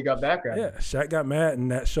mad when he got back at him. Yeah, Shaq got mad,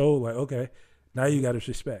 and that showed like, okay, now you got his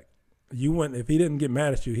respect. You went if he didn't get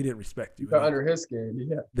mad at you, he didn't respect you. You got under his skin.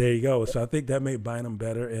 Yeah. There you go. So I think that made Bynum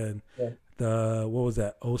better. And the what was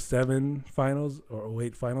that, 07 finals or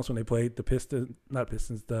 08 finals when they played the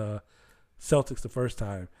the Celtics the first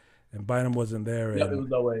time, and Bynum wasn't there. Yeah, and it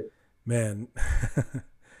was 08. man,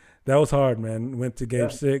 that was hard, man. Went to game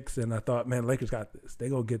 6, and I thought, man, Lakers got this. They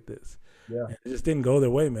gonna get this. Yeah. And it just didn't go their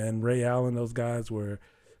way, man. Ray Allen, those guys were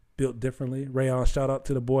built differently. Ray Allen, shout out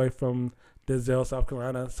to the boy from Denzel, South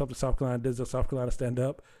Carolina, Denzel, South Carolina, stand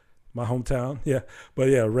up, my hometown. Yeah, but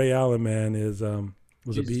yeah, Ray Allen, man, was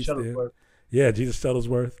a beast. Yeah, Jesus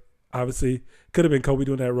Shuttlesworth. Obviously, could have been Kobe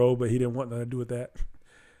doing that role, but he didn't want nothing to do with that.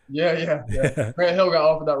 Yeah. Grant Hill got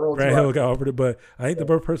offered that role. Grant Hill got offered it, but I think the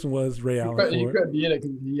perfect person was Ray Allen. He couldn't be in it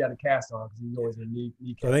because he had a cast on, because he was always in a knee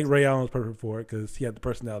cast. I think Ray Allen was perfect for it because he had the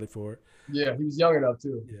personality for it. Yeah, he was young enough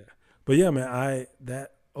too. Yeah, but yeah, man,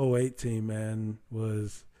 that 08 team, man,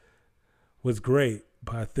 was great.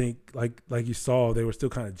 But I think, like you saw, they were still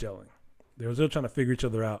kind of gelling. They were still trying to figure each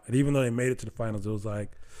other out. And even though they made it to the finals, it was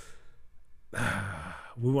like,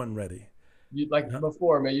 we weren't ready.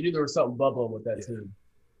 Before, man, you knew there was something bubbling with that team.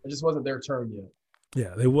 It just wasn't their turn yet.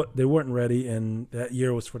 Yeah, they weren't ready, and that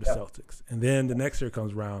year was for the Celtics. And then the next year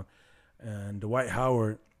comes around, and Dwight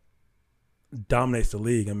Howard dominates the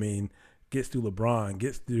league. I mean, gets through LeBron,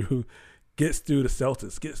 gets through the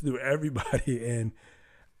Celtics, gets through everybody. And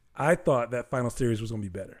I thought that final series was going to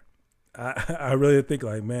be better. I really think,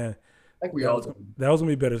 like, man, I think that was going to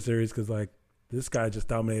be a better series because, like, this guy just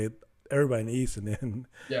dominated everybody in the East and then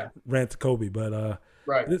ran to Kobe. But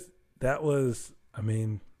that was, I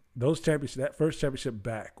mean, that first championship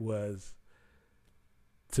back was,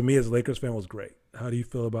 to me as a Lakers fan, was great. How do you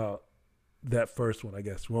feel about that first one, I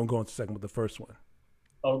guess? We won't go into second, but the first one.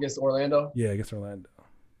 Oh, against Orlando? Yeah, against Orlando.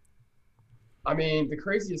 I mean, the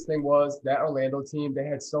craziest thing was that Orlando team, they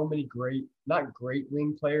had so many not great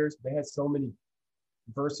wing players, they had so many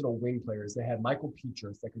versatile wing players. They had Michael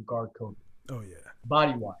Petras that could guard Kobe. Oh, yeah.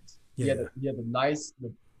 Body-wise. Yeah. He had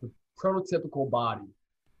the prototypical body.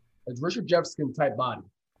 A Richard Jefferson type body.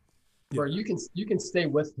 Where you can stay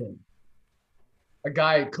with him. A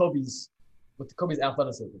guy Kobe's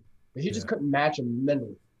athleticism. But he just couldn't match him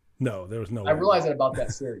mentally. No, there was no way. I realized that about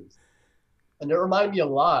that series. And it reminded me a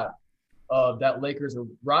lot of that Lakers or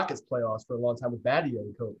Rockets playoffs for a long time with Badia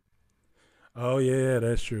and Kobe. Oh, yeah,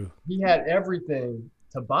 that's true. He had everything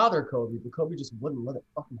to bother Kobe, but Kobe just wouldn't let it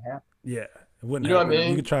fucking happen. Yeah, it wouldn't You know happen. what I mean?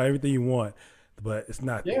 You can try everything you want, but it's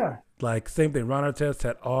not. Yeah. Like, same thing. Ron Artest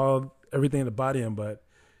had everything in the body him, but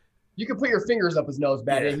you can put your fingers up his nose,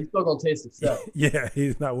 Badia. He's still gonna taste it. So. Yeah,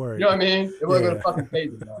 he's not worried. You know what I mean? It wasn't gonna fucking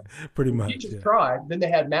phase him. Pretty much. He just tried. Then they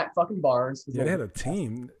had Matt fucking Barnes. Yeah, they had a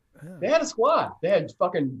team. Yeah. They had a squad. They had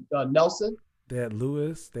fucking Nelson. They had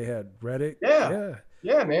Lewis. They had Reddick. Yeah,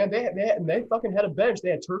 man. They fucking had a bench. They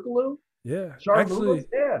had Turkoglu. Yeah. Actually,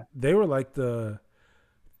 they were like the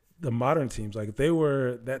the modern teams, like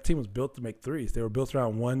that team was built to make threes. They were built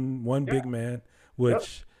around one big man,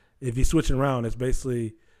 which if you switch it around, it's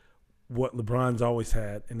basically what LeBron's always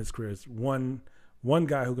had in his career is one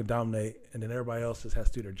guy who can dominate, and then everybody else just has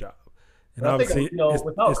to do their job. And I obviously, think,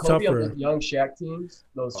 without Kobe on tougher. those young Shaq teams,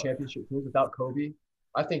 those championship teams, without Kobe,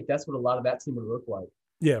 I think that's what a lot of that team would look like.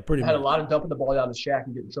 Yeah, pretty They much. had a lot of dumping the ball down to Shaq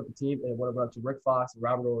and getting triple team, and it would have went to Rick Fox and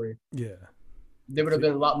Robert Horry. Yeah. There would have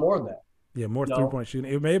been a lot more of that. Yeah, more 3-point shooting.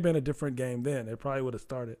 It may have been a different game then. It probably would have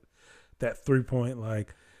started that 3-point,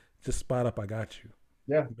 like, just spot up, I got you.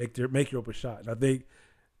 Yeah. Make your open shot. And I think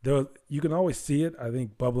you can always see it, I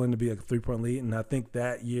think, bubbling to be a 3-point lead. And I think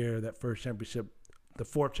that year, that first championship, the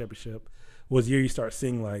fourth championship, was the year you start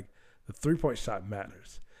seeing, like, the 3-point shot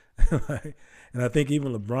matters. And I think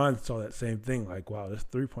even LeBron saw that same thing, like, wow, this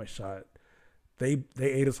 3-point shot, they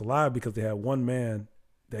ate us alive because they had one man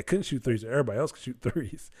that couldn't shoot threes. Everybody else could shoot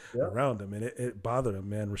threes around him, and it bothered him,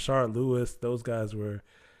 man. Rashard Lewis, those guys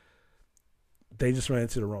they just ran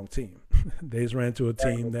into the wrong team. They just ran into a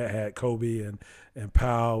team that had Kobe and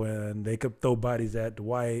Powell, and they could throw bodies at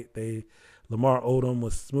Dwight. Lamar Odom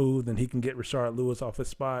was smooth, and he can get Rashard Lewis off his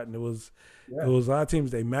spot, and it was a lot of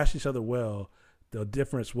teams, they matched each other well. The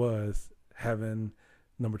difference was having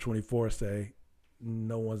number 24 say,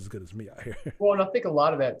 no one's as good as me out here. Well, and I think a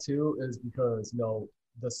lot of that, too, is because,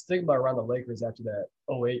 the stigma around the Lakers after that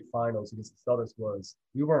 08 finals against the Celtics was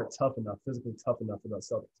we weren't physically tough enough for that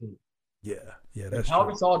Celtic team. Yeah, that's Pau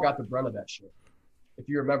true. Gasol got the brunt of that shit, if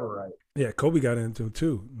you remember right. Yeah, Kobe got into it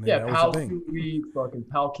too. Yeah, Powell's too weak. Fucking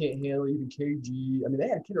Powell can't handle it, even KG. I mean, they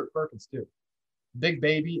had Kendrick Perkins too. Big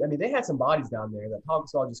Baby. I mean, they had some bodies down there that Pau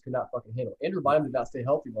Gasol just could not fucking handle. Andrew Bynum did not stay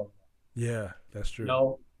healthy long enough. Yeah, that's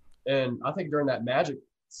true. And I think during that Magic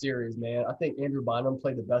series, man, I think Andrew Bynum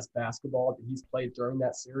played the best basketball that he's played during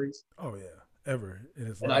that series. Oh yeah, ever in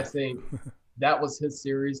his life. And I think that was his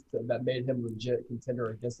series that made him legit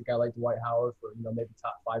contender against a guy like Dwight Howard for maybe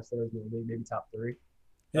top 5 centers in the league, maybe top 3.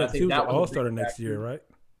 Yeah, he was an all-star next year, right?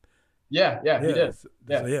 Yeah, he did. So,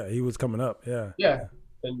 he was coming up. Yeah.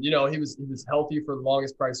 And he was healthy for the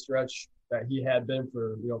longest price stretch that he had been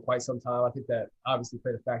for quite some time. I think that obviously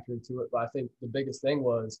played a factor into it. But I think the biggest thing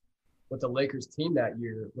was with the Lakers team that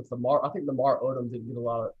year with Lamar. I think Lamar Odom didn't get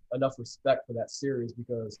enough respect for that series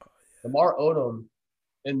because Lamar Odom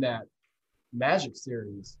in that Magic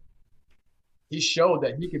series, he showed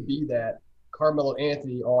that he could be that Carmelo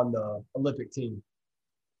Anthony on the Olympic team.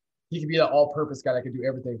 He could be that all-purpose guy that could do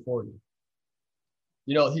everything for you.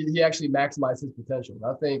 He actually maximized his potential. And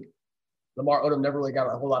I think Lamar Odom never really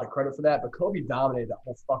got a whole lot of credit for that, but Kobe dominated that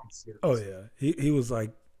whole fucking series. Oh yeah, he was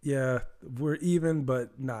like, yeah, we're even,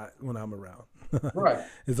 but not when I'm around. Right.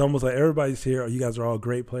 It's almost like everybody's here. You guys are all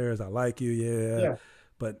great players. I like you. Yeah.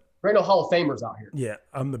 But there ain't no Hall of Famers out here. Yeah,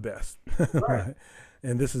 I'm the best. Right.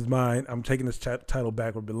 And this is mine. I'm taking this title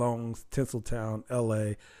back where it belongs. Tinseltown,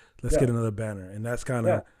 L.A. Let's get another banner. And that's kind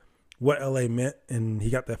of what L.A. meant. And he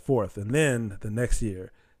got that fourth. And then the next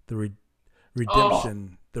year, the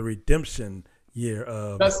redemption year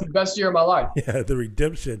of. That's the best year of my life. Yeah, the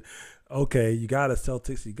redemption. Okay, you got us,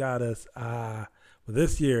 Celtics. You got us. But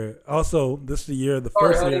this year, also, this is the year,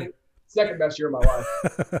 first year. Second best year of my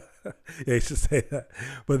life. Yeah, you should say that.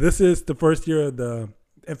 But this is the first year of the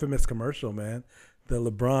infamous commercial, man. The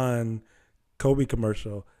LeBron Kobe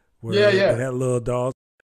commercial where they had little dolls.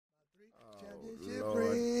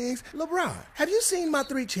 LeBron, have you seen my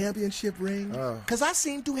 3 championship rings? Because I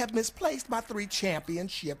seem to have misplaced my 3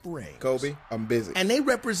 championship rings. Kobe, I'm busy. And they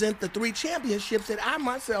represent the 3 championships that I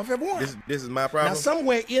myself have won. This is my problem? Now,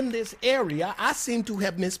 somewhere in this area, I seem to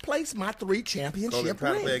have misplaced my 3 championship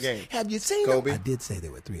Kobe, rings. Play a game. Have you seen Kobe? them? I did say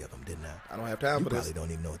there were 3 of them, didn't I? I don't have time for this. You probably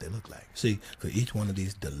don't even know what they look like. See, for each one of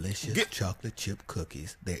these delicious chocolate chip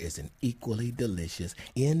cookies, there is an equally delicious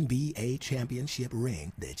NBA championship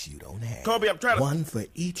ring that you don't have. Kobe, I'm trying to... One for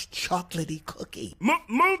each chocolatey cookie.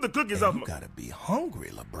 Move the cookies off. You gotta be hungry,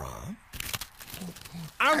 LeBron.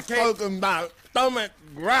 I'm talking about stomach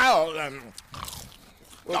growling.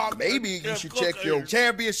 Well, maybe you should check your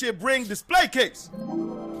championship ring display case.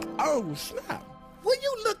 Oh, snap. Will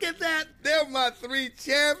you look at that? They're my 3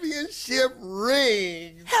 championship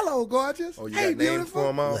rings. Hello, gorgeous. Oh, you hey, got names beautiful. for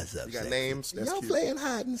them all? What's up, you got sexy? names? That's Y'all cute. playing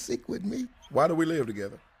hide and seek with me? Why do we live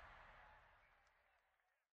together?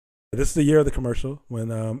 This is the year of the commercial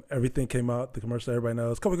when everything came out. The commercial everybody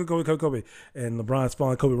knows Kobe, Kobe, Kobe, Kobe, and LeBron's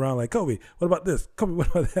following Kobe around like Kobe. What about this? Kobe, what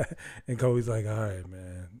about that? And Kobe's like, all right,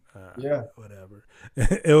 man, whatever.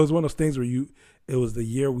 It was one of those things where it was the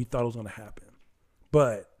year we thought it was going to happen,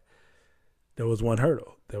 but there was one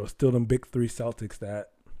hurdle. There was still them big 3 Celtics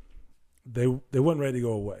that they weren't ready to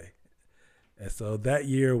go away, and so that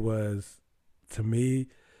year was, to me,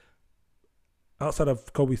 outside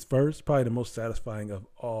of Kobe's first, probably the most satisfying of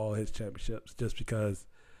all his championships, just because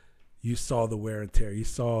you saw the wear and tear. You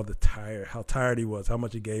saw how tired he was, how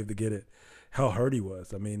much he gave to get it, how hurt he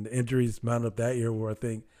was. I mean, the injuries mounted up that year where I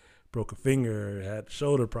think broke a finger, had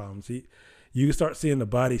shoulder problems. You start seeing the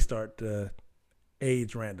body start to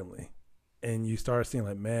age randomly. And you start seeing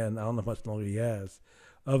like, man, I don't know how much longer he has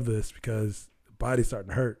of this because the body's starting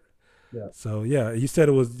to hurt. Yeah. So, yeah, you said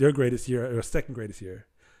it was your greatest year or second greatest year.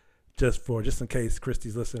 Just in case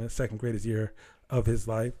Christy's listening, second greatest year of his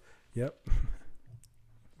life. Yep.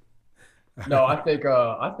 No, I think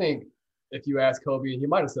if you ask Kobe, he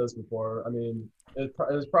might have said this before. I mean, it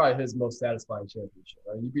was probably his most satisfying championship.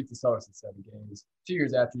 Right? You beat the Celtics in 7 games. 2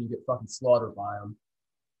 years after, you get fucking slaughtered by them.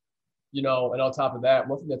 You know, and on top of that,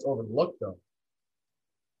 one thing that's overlooked though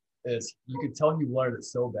is you could tell he wanted it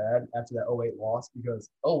so bad after that 08 loss because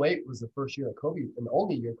 08 was the first year that Kobe and the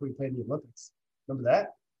only year Kobe played in the Olympics. Remember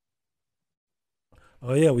that?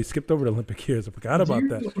 Oh, yeah, we skipped over the Olympic years. I forgot about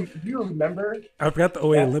that. Do you remember? I forgot the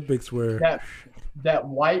 08 Olympics were that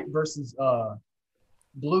white versus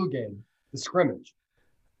blue game, the scrimmage.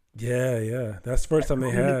 Yeah. That's the first time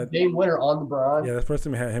they had game winner on LeBron. Yeah, that's the first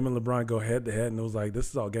time they had him and LeBron go head to head, and it was like, this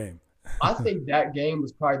is all game. I think that game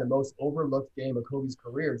was probably the most overlooked game of Kobe's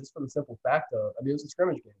career, just for the simple fact of, I mean, it was a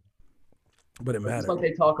scrimmage game. But it mattered. It's like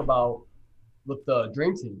they talk about with the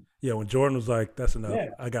Dream Team. Yeah, when Jordan was like, that's enough. Yeah.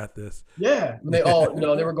 I got this. Yeah. I mean, they all,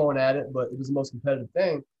 they were going at it, but it was the most competitive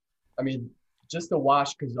thing. I mean, just to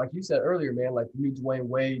watch, because like you said earlier, man, like the new Dwayne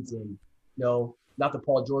Wade's and, not the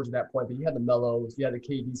Paul George at that point, but you had the Melos, you had the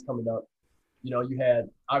KDs coming up. You had,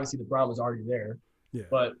 obviously, LeBron was already there. Yeah.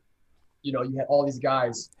 But, you had all these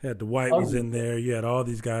guys. Had Dwight was in there. You had all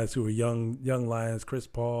these guys who were young Lions, Chris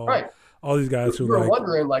Paul. Right. All these guys who were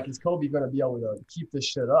wondering, like, is Kobe going to be able to keep this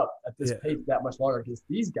shit up at this pace that much longer against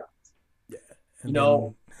these guys? Yeah. And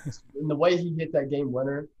and the way he hit that game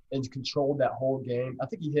winner and controlled that whole game, I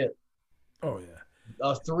think he hit. Oh yeah.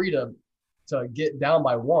 A 3 to get down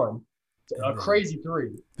by 1, a crazy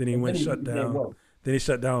 3. Then he went shut down. Then he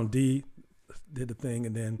shut down D, did the thing,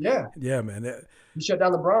 and then yeah, man. He shut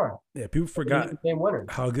down LeBron. Yeah, people forgot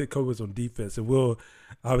how good Kobe was on defense, and we'll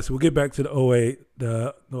get back to the 08,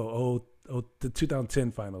 the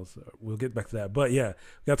 2010 finals. We'll get back to that, but yeah,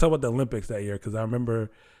 we got to talk about the Olympics that year because I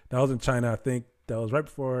remember that was in China. I think that was right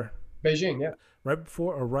before Beijing. Yeah, right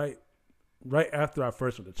before or right after I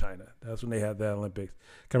first went to China. That's when they had that Olympics.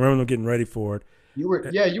 I remember them getting ready for it. You were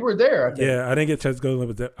there. I think. Yeah, I didn't get a chance to go to the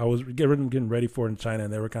Olympics. I was getting ready for it in China,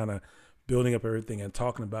 and they were kind of building up everything and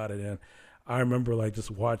talking about it. And I remember like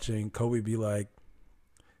just watching Kobe be like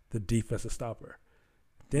the defensive stopper.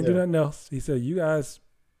 Didn't do nothing else. He said, "You guys,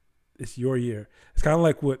 it's your year." It's kind of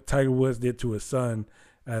like what Tiger Woods did to his son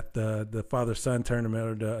at the father-son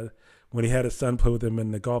tournament, or when he had his son play with him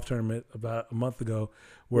in the golf tournament about a month ago,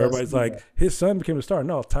 where everybody's like, his son became a star.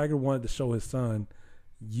 No, Tiger wanted to show his son,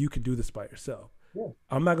 you can do this by yourself. Yeah.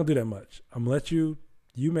 I'm not going to do that much. I'm going to let you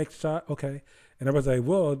make the shot, okay. And everybody's like,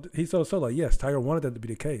 well, he's so like, yes, Tiger wanted that to be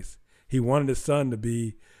the case. He wanted his son to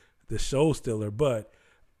be the show stealer, but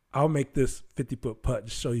I'll make this 50-foot putt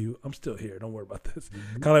to show you I'm still here. Don't worry about this.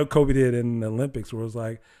 Mm-hmm. Kind of like Kobe did in the Olympics, where it was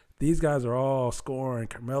like, these guys are all scoring,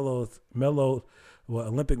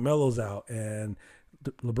 Olympic Melos out, and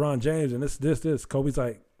LeBron James, and this. Kobe's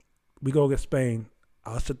like, we go against Spain.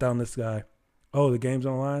 I'll shut down this guy. Oh, the game's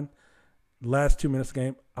on the line. Last 2 minutes of the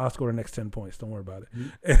game, I'll score the next 10 points. Don't worry about it.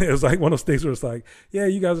 Mm-hmm. And it was like one of those things where it's like, yeah,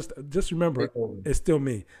 you guys just remember, it's still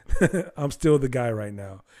me. I'm still the guy right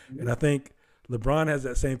now. Mm-hmm. And I think LeBron has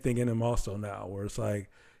that same thing in him also now, where it's like,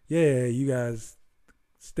 yeah, you guys,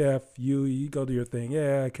 Steph, you go do your thing.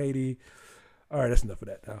 Yeah, Katie. All right, that's enough of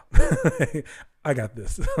that now. I got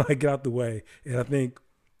this. I get out the way. And I think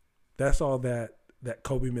that's all that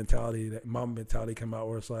Kobe mentality, that mama mentality come out,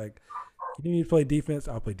 where it's like, you need me to play defense?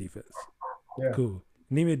 I'll play defense. Yeah. Cool.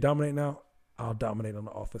 You need me to dominate now? I'll dominate on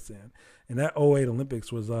the offense end. And that 08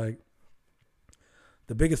 Olympics was like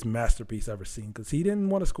the biggest masterpiece I've ever seen, because he didn't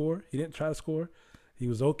want to score. He didn't try to score. He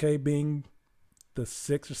was okay being the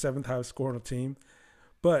 6th or 7th highest scorer on the team.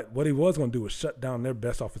 But what he was going to do was shut down their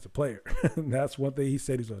best offensive player. And that's one thing he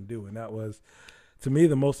said he's going to do. And that was, to me,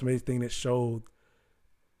 the most amazing thing that showed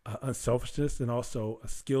unselfishness and also a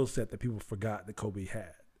skill set that people forgot that Kobe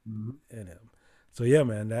had in him. So, yeah,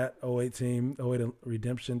 man, that 08 team, 08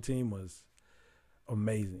 redemption team was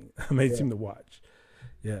amazing. Amazing team to watch.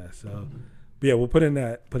 Yeah, so, but yeah, we'll put in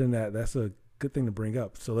that. That's a good thing to bring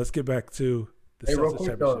up. So let's get back to the real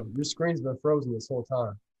quick, though, your screen's been frozen this whole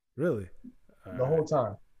time. Really? The whole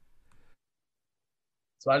time.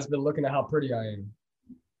 So I just been looking at how pretty I am.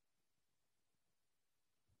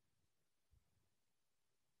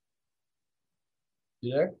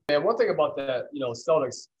 Yeah. And one thing about that,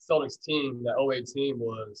 Celtics team, that '08 team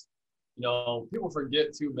was, people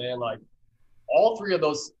forget too, man, like all three of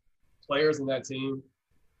those players in that team,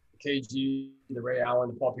 KG, the Ray Allen,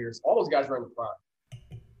 the Paul Pierce, all those guys were in the prime.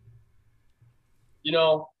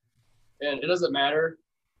 And it doesn't matter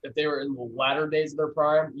if they were in the latter days of their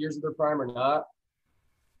prime, years of their prime or not.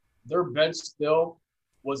 Their bench still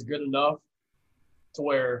was good enough to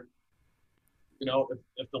where,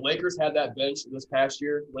 if the Lakers had that bench this past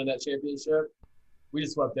year, win that championship, we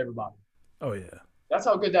just swept everybody. Oh, yeah. That's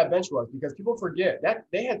how good that bench was, because people forget that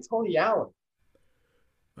they had Tony Allen.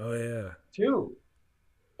 Oh, yeah. Too.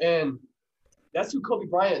 And that's who Kobe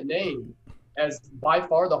Bryant named as by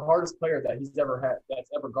far the hardest player that he's ever had, that's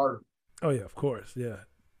ever guarded. Oh, yeah, of course. Yeah.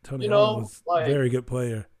 Tony Allen was a very good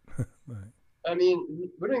player. I mean,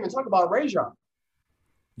 we didn't even talk about Rajon.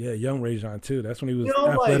 Yeah, young Rajon too. That's when he was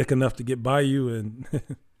athletic enough to get by you and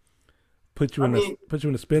put you in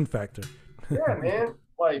the spin factor. Yeah, man.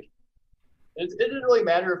 Like, it didn't really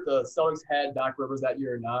matter if the Celtics had Doc Rivers that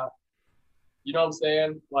year or not. You know what I'm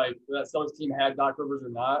saying? Like, that Celtics team had Doc Rivers or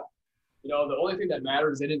not. The only thing that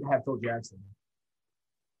mattered is they didn't have Phil Jackson.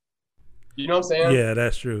 You know what I'm saying? Yeah,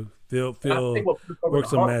 that's true. Phil worked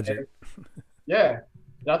some magic. Yeah.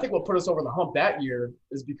 And I think what put us over the hump that year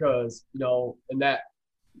is because, in that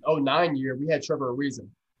 '09 year, we had Trevor Ariza.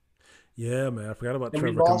 Yeah, man. I forgot about and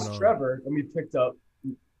Trevor. We lost Trevor, and we picked up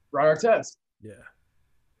Ryan Artest. Yeah.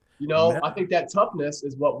 I think that toughness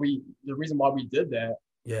is the reason why we did that.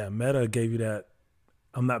 Yeah, Meta gave you that.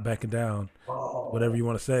 I'm not backing down. Whatever you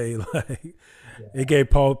want to say, it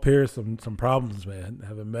gave Paul Pierce some problems, man.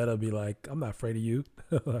 Having Meta be like, "I'm not afraid of you."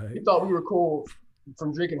 He thought we were cool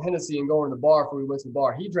from drinking Hennessy and going to the bar before we went to the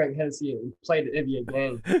bar. He drank Hennessy and played the NBA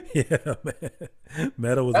game. Yeah, man.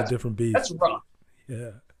 Meta was a different beast. That's rough.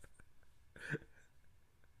 Yeah.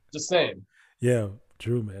 Just saying. Yeah,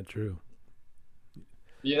 true, man, true.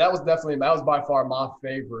 Yeah, that was by far my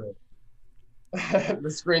favorite.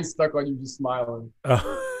 The screen stuck on you just smiling.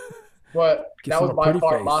 But that was by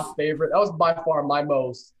far my favorite. That was by far my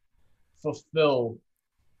most fulfilled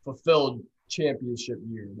championship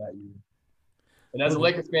year that year. And as a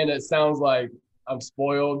Lakers fan, it sounds like I'm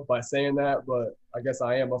spoiled by saying that, but I guess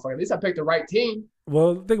I am. At least I picked the right team.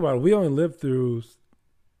 Well, think about it. We only lived through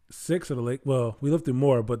 6 of the Lakers. Well, we lived through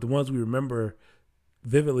more, but the ones we remember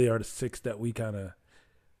vividly are the 6 that we kind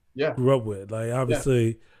of grew up with. Like,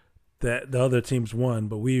 obviously, that the other teams won,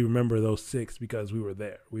 but we remember those 6 because we were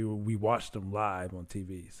there. We watched them live on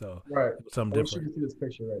TV. So right, something different. You see this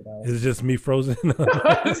picture right now. Is it just me frozen?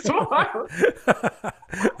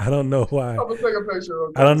 I don't know why. I'm gonna take a picture.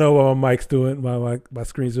 I don't know what my mic's doing. My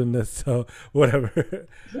screen's doing this, so whatever.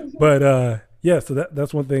 But yeah, so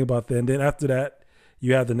that's one thing about that. And then after that,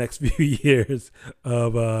 you have the next few years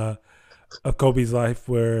of Kobe's life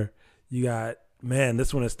where you got, man,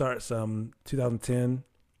 this one it starts 2010,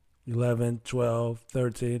 11, 12,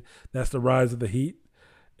 13. That's the rise of the Heat.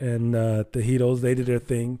 And the Heatos, they did their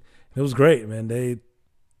thing. It was great, man. It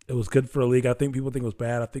was good for the league. I think people think it was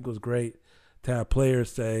bad. I think it was great to have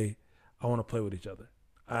players say, I want to play with each other.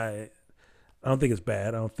 I don't think it's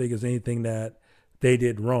bad. I don't think it's anything that they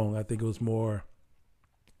did wrong. I think it was more,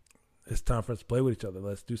 it's time for us to play with each other.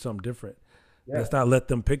 Let's do something different. Yeah. Let's not let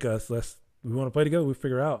them pick us. We want to play together. We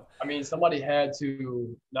figure out. I mean, somebody had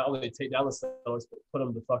to not only take down the Celtics, but put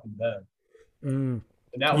them to fucking bed. And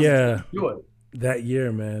that was do it. That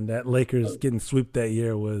year, man, that Lakers getting swept that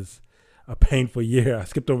year was a painful year. I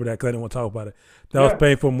skipped over that because I didn't want to talk about it. That was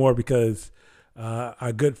painful more because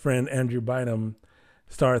our good friend Andrew Bynum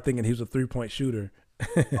started thinking he was a 3-point shooter.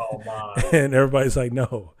 Oh, my. And everybody's like,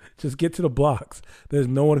 no, just get to the blocks. There's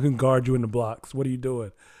no one who can guard you in the blocks. What are you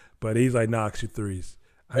doing? But he's like, nah, shoot threes.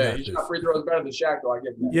 Yeah, he shot free throws better than Shaq, though. I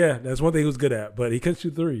get that. Yeah, that's one thing he was good at, but he couldn't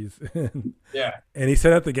shoot threes. Yeah. And he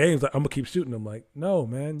said at the games, like, I'm going to keep shooting them. Like, no,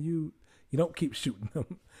 man, you don't keep shooting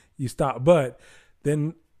them. You stop. But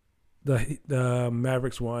then the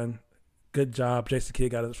Mavericks won. Good job. Jason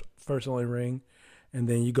Kidd got his first only ring. And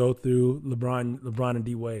then you go through LeBron and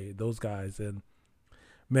D Wade, those guys. And,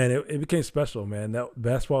 man, it became special, man. That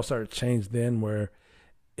basketball started to change then where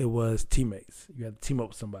it was teammates. You had to team up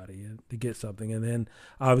with somebody to get something. And then,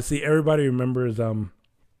 obviously, everybody remembers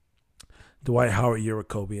Dwight Howard year with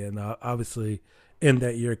Kobe. And obviously, in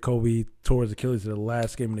that year, Kobe tore his Achilles in the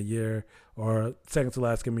last game of the year or second to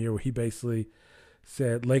last game of the year where he basically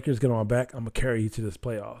said, Lakers, get on my back. I'm going to carry you to this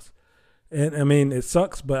playoffs. And, I mean, it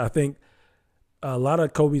sucks, but I think a lot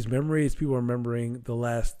of Kobe's memories, people are remembering the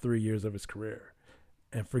last 3 years of his career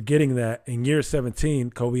and forgetting that in year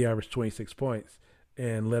 17, Kobe averaged 26 points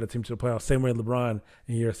and led a team to the playoffs. Same way LeBron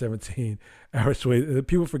in year 17 averaged way.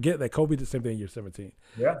 People forget that Kobe did the same thing in year 17.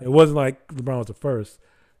 Yeah. It wasn't like LeBron was the first.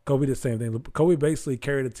 Kobe did the same thing. Kobe basically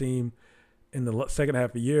carried a team in the second half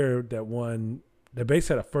of the year that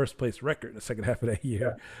basically had a first place record in the second half of that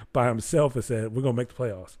year by himself and said, we're going to make the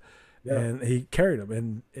playoffs. Yeah. And he carried them,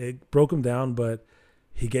 and it broke him down, but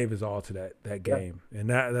he gave his all to that game. And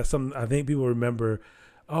that's something I think people remember.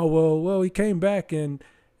 Oh, well, he came back and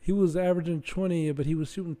he was averaging 20, but he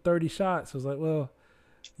was shooting 30 shots. I was like, well,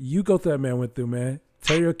 you go through that man went through, man.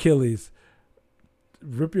 Tear your Achilles,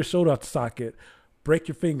 rip your shoulder out the socket, break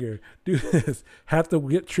your finger, do this, have to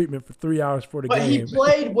get treatment for 3 hours for the game. But he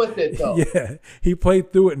played with it, though. Yeah, he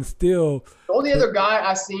played through it and still. The only other guy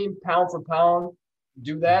I seen pound for pound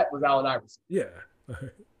do that was Allen Iverson. Yeah.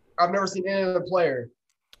 I've never seen any other player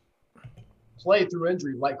play through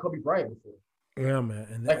injury like Kobe Bryant before. Yeah, man.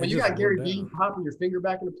 And like when you got Gary Vee popping your finger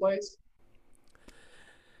back into place.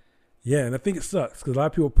 Yeah, and I think it sucks because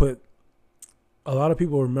a lot of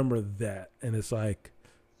people remember that, and it's like,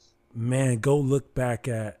 man, go look back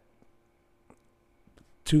at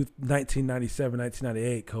 1997,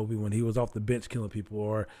 1998 Kobe when he was off the bench killing people,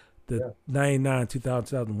 or the 99, 2000,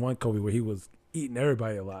 2001 Kobe where he was eating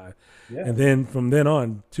everybody alive. Yeah. And then from then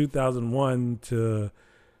on, 2001 to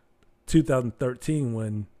 2013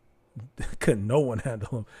 when couldn't no one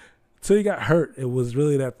handle him. Until he got hurt, it was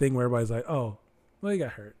really that thing where everybody's like, oh, well, he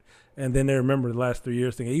got hurt. And then they remember the last 3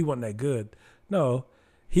 years thinking he wasn't that good. No,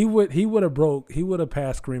 he would have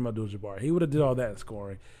passed Kareem Abdul-Jabbar. He would have did all that in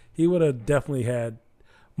scoring. He would have definitely had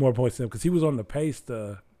more points than him because he was on the pace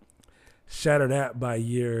to shatter that by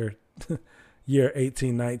year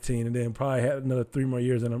 18, 19, and then probably had another 3 more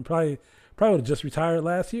years in him. Probably would have just retired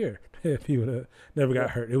last year if he would have never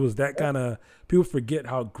got hurt. It was that kind of – people forget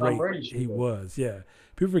how great he was. Yeah.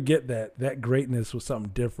 People forget that greatness was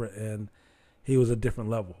something different, and he was a different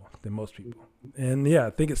level than most people. And, yeah,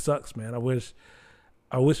 I think it sucks, man. I wish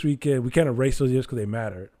we can't erase those years because they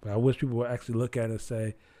mattered, but I wish people would actually look at it and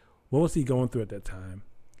say, what was he going through at that time?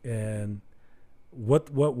 And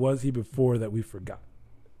what was he before that we forgot?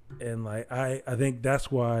 And, like, I think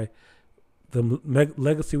that's why the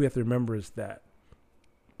legacy we have to remember is that,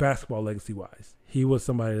 basketball legacy-wise, he was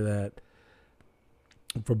somebody that,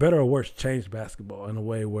 for better or worse, changed basketball in a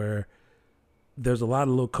way where there's a lot of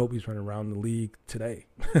little Kobe's running around the league today.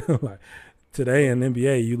 Like, today in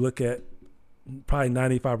NBA, you look at probably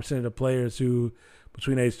 95% of the players who,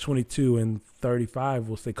 between age 22 and 35,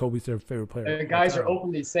 will say Kobe's their favorite player. And guys are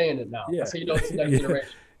openly saying it now. Yeah. That's how you know it's the next generation.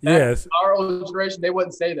 Yes. Our old generation, they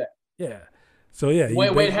wouldn't say that. Yeah. So, yeah.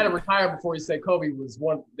 Wade had to retire before he said Kobe was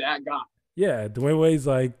that guy. Yeah. Dwayne Wade's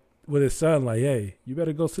like, with his son, like, hey, you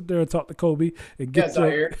better go sit there and talk to Kobe and get out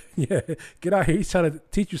here. Yeah, get out here. He's trying to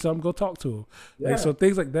teach you something. Go talk to him. Yeah. Like, so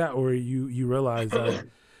things like that where you realize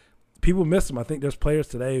people miss him. I think there's players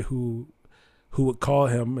today who would call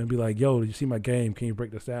him and be like, yo, did you see my game? Can you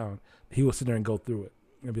break this down? He would sit there and go through it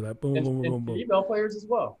and be like, boom, boom, boom, boom. Female players as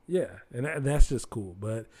well. Yeah, and that's just cool.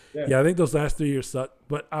 But, yeah, I think those last 3 years suck.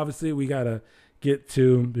 But obviously we got to get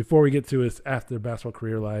to, before we get to his after basketball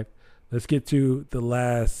career life, let's get to the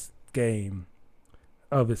last game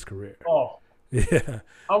of his career. Oh. Yeah.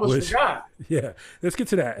 I forgot. Yeah. Let's get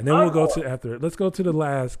to that. And then we'll go to after it. Let's go to the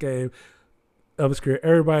last game of his career.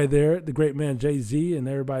 Everybody there, the great man Jay-Z and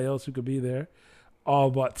everybody else who could be there,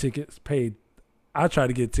 all bought tickets, paid. I tried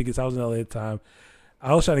to get tickets. I was in LA at the time.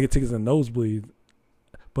 I was trying to get tickets in nosebleed.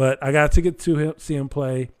 But I got a ticket to see him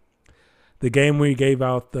play the game where he gave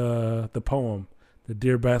out the poem. The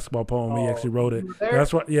Dear Basketball poem, he actually wrote it.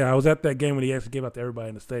 That's why. Yeah, I was at that game when he actually gave out to everybody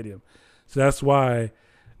in the stadium. So that's why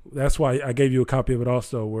I gave you a copy of it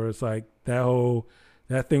also, where it's like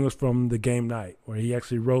that thing was from the game night where he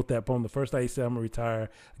actually wrote that poem. The first night he said, "I'm gonna retire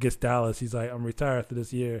against Dallas." He's like, "I'm retired after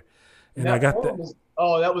this year," and I got that.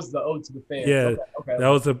 That was the ode to the fans. Yeah, okay. That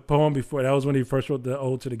was a poem before. That was when he first wrote the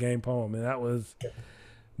ode to the game poem, and that was,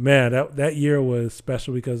 man, that year was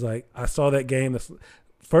special because like I saw that game.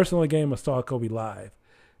 First and only game I saw Kobe live.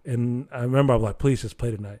 And I remember I was like, please just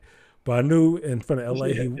play tonight. But I knew in front of LA,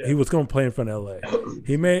 he was going to play in front of LA.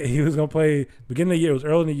 He was going to play beginning of the year. It was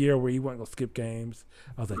early in the year where he wasn't going to skip games.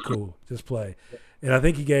 I was like, cool, just play. And I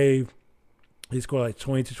think he scored like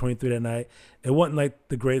 22, 23 that night. It wasn't like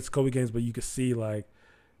the greatest Kobe games, but you could see like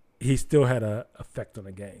he still had an effect on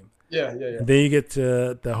the game. Yeah. And then you get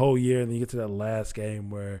to the whole year and then you get to that last game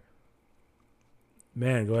where,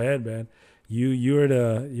 man, go ahead, man.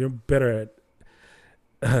 You're better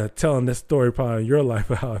at telling this story probably in your life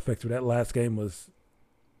of how effective that last game was.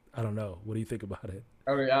 I don't know. What do you think about it?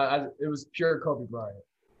 I mean, it was pure Kobe Bryant.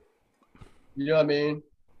 You know what I mean?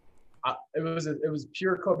 It was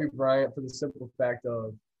pure Kobe Bryant for the simple fact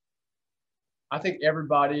of I think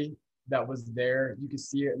everybody that was there, you could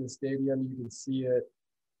see it in the stadium, you could see it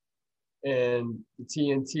in the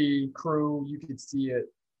TNT crew, you could see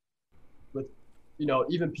it with,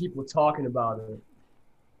 even people talking about it,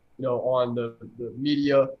 on the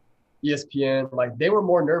media, ESPN, like they were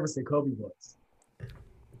more nervous than Kobe was.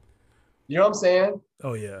 You know what I'm saying?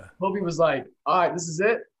 Oh yeah. Kobe was like, all right, this is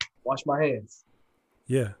it. Wash my hands.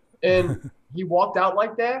 Yeah. And he walked out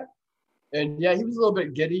like that. And yeah, he was a little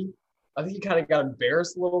bit giddy. I think he kind of got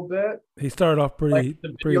embarrassed a little bit. He started off pretty, like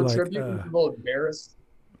the video like, tribute, he was a little embarrassed.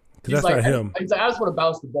 That's like, not him. He's like, I just want to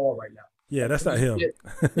bounce the ball right now. Yeah, that's not him.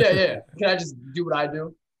 Yeah. Can I just do what I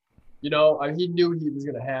do? He knew he was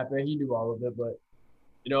going to happen. He knew all of it. But,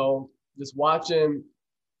 just watching,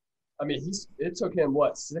 it took him,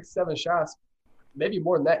 6, 7 shots, maybe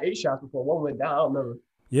more than that, 8 shots before one went down. I don't remember.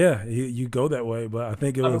 Yeah, you go that way. But I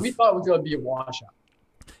think we thought it was going to be a washout.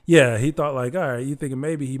 Yeah, he thought like, all right, you thinking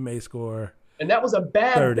maybe he may score. And that was a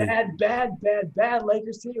bad 30. bad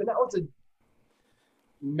Lakers team. And that was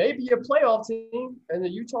maybe a playoff team and the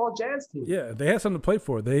Utah Jazz team. Yeah, they had something to play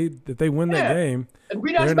for. If they win that game, and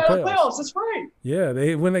we not about the playoffs. That's right. Yeah,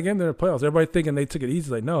 they win that game. They're in the playoffs. Everybody thinking they took it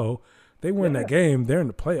easy. Like, no, they win that game. They're in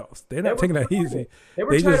the playoffs. They're not taking that easy. They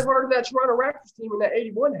were trying harder than that Toronto Raptors team when that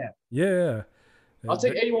 81 happened. Yeah, I'll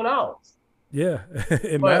take 81 out. Yeah,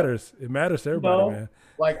 it matters. It matters to everybody, man.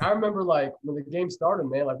 Like I remember, like when the game started,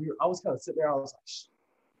 man. Like I was kind of sitting there. I was like,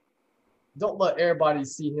 don't let everybody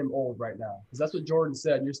see him old right now, because that's what Jordan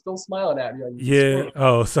said. You're still smiling at me. Yeah.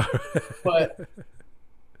 Oh, sorry. But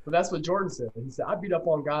that's what Jordan said. He said, I beat up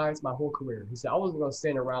on guys my whole career. He said, I wasn't going to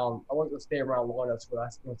stand around. I wasn't going to stay around long enough for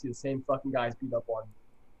us to see the same fucking guys beat up on me.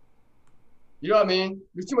 You know what I mean?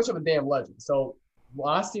 You're too much of a damn legend. So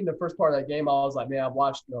when I seen the first part of that game, I was like, man, I've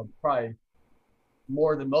watched probably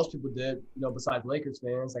more than most people did, besides Lakers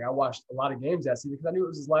fans. Like I watched a lot of games that season because I knew it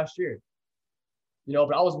was his last year.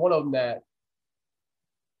 But I was one of them that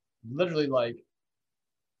literally like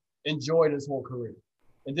enjoyed his whole career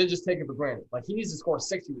and didn't just take it for granted. Like he needs to score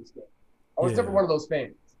 60 this game. I was never one of those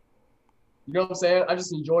fans. You know what I'm saying? I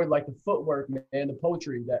just enjoyed like the footwork, man, the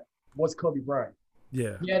poetry that was Kobe Bryant.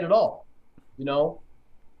 Yeah. He had it all,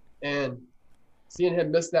 and seeing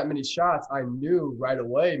him miss that many shots, I knew right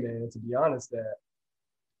away, man, to be honest, that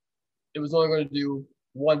it was only going to do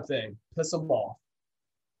one thing, piss him off.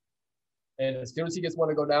 And as soon as he gets one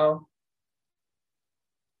to go down,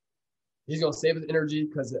 he's going to save his energy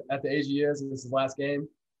because at the age he is, and this is his last game,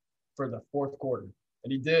 for the fourth quarter.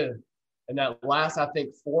 And he did. And that last, I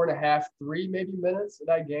think, 4.5, 3 maybe minutes of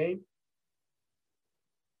that game,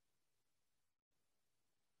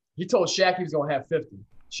 he told Shaq he was going to have 50.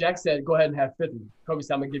 Shaq said, go ahead and have 50. Kobe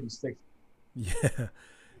said, I'm going to give you 60. Yeah.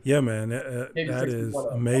 Yeah, man. That is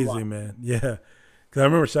amazing, man. Yeah. Because I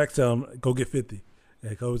remember Shaq telling him, go get 50.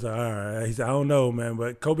 And Kobe's like, all right. He said, I don't know, man.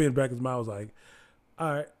 But Kobe in the back of his mind was like,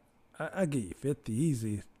 all right, I'll give you 50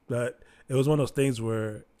 easy. But it was one of those things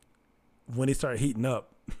where when he started heating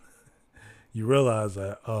up, you realize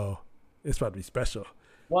that, oh, it's about to be special.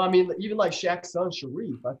 Well, I mean, even like Shaq's son,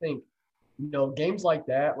 Sharif, I think, games like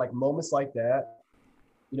that, like moments like that,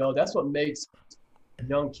 that's what makes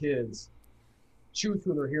young kids choose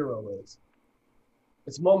who their hero is.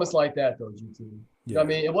 It's moments like that, though, GT. You know what I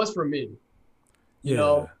mean? It was for me.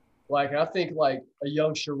 Like I think like a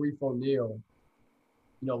young Sharif O'Neal,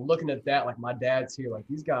 looking at that, like my dad's here, like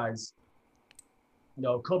these guys,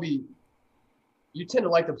 Kobe, you tend to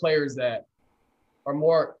like the players that are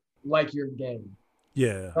more like your game. Yeah.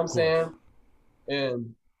 You know what I'm saying?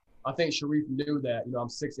 And I think Sharif knew that, I'm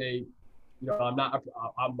 6'8", I'm not,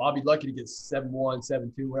 I'll be lucky to get 7'1",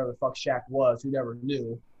 7'2", whatever the fuck Shaq was, who never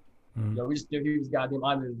knew. Mm-hmm. We just knew he was goddamn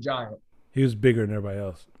Andre the Giant. He was bigger than everybody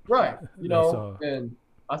else. Right. And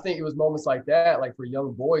I think it was moments like that, like for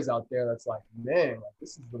young boys out there, that's like, man, like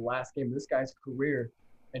this is the last game of this guy's career.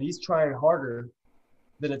 And he's trying harder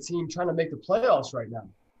than a team trying to make the playoffs right now.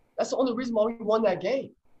 That's the only reason why we won that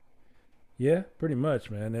game. Yeah, pretty much,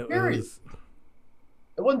 man. It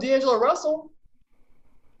wasn't D'Angelo Russell.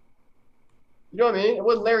 You know what I mean? It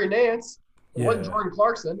wasn't Larry Nance. It wasn't Jordan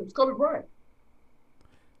Clarkson. It was Kobe Bryant.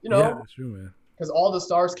 Yeah, that's true, man. Because all the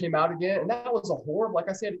stars came out again, and that was a horrible. Like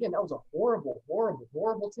I said again, that was a horrible, horrible,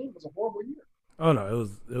 horrible team. It was a horrible year. Oh no,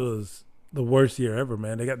 it was the worst year ever,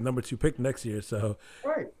 man. They got the number 2 pick next year, so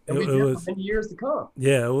right. And it was for many years to come.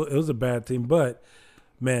 Yeah, it was a bad team, but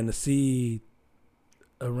man, to see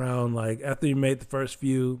around like after you made the first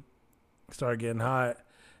few, start getting hot,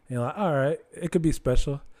 and you're like, all right, it could be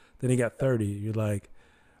special. Then he got 30. You're like,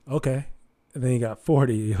 okay, and then he got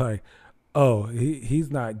 40. You're like, oh, he's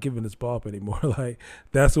not giving this ball up anymore. Like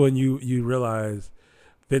that's when you realize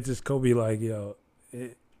vintage Kobe. Like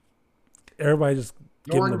everybody just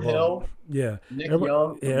give him the Jordan ball. Hill, Yeah, Nick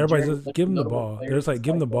Young, everybody's Jeremy just Lin, give him the notable ball. players There's like just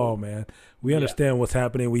give him the ball, those. man. We Yeah. understand what's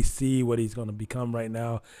happening. We see what he's going to become right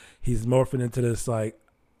now. He's morphing into this like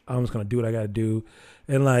I'm just going to do what I got to do,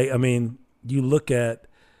 and like I mean, you look at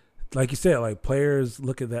like you said, like players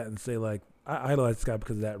look at that and say like I idolize this guy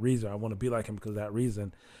because of that reason. I want to be like him because of that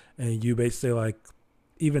reason, and you basically like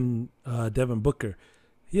even Devin Booker.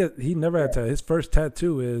 He never had tattoo. His first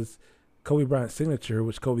tattoo is Kobe Bryant's signature,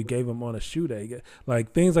 which Kobe gave him on a shoe day.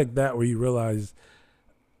 Like things like that where you realize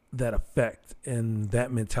that effect and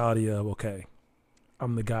that mentality of, okay,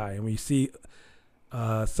 I'm the guy. And when you see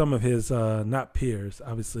some of his, not peers,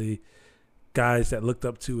 obviously guys that looked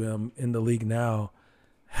up to him in the league now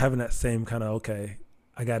having that same kind of, okay,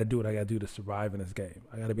 I got to do what I got to do to survive in this game.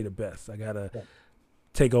 I got to be the best. I got to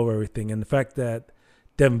take over everything. And the fact that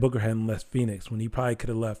Devin Booker hadn't left Phoenix when he probably could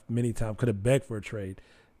have left many times, could have begged for a trade,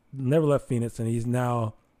 never left Phoenix, and he's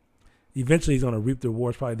now eventually he's going to reap the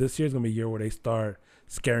rewards. Probably this year's going to be a year where they start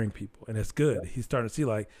scaring people, and it's good. He's starting to see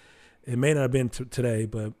like it may not have been today,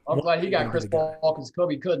 but I'm glad he got Chris Paul because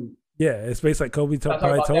Kobe couldn't. Yeah, it's basically like Kobe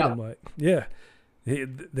probably told him like, yeah, they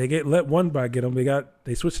let one guy get him.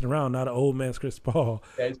 They switched it around, not an old man's Chris Paul.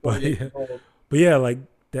 Yeah, he's but yeah, like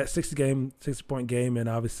that 60-point game, and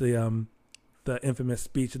obviously the infamous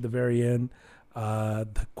speech at the very end,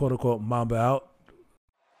 the quote unquote Mamba out.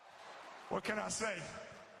 What can I say?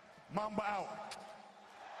 Mamba out.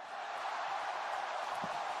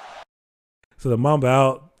 So the Mamba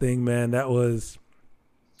out thing, man, that was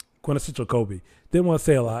quintessential Kobe. Didn't want to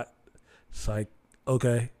say a lot. It's like,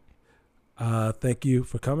 okay, thank you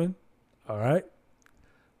for coming. All right.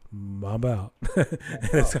 Mamba out. And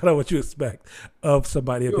it's kind of what you expect of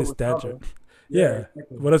somebody of his stature. Yeah.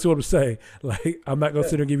 What else you want to say? Like, I'm not going to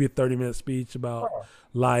sit here and give you a 30-minute speech about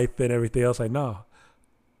life and everything else. Like, no,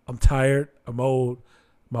 I'm tired. I'm old.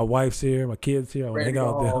 My wife's here. My kids here. I want to hang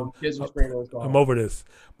out with them. Kids are screaming. I'm over this.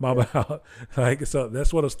 Mamba out. Like, so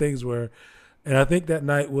that's one of those things where, and I think that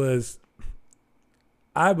night was,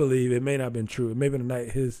 I believe it may not have been true. It may have been the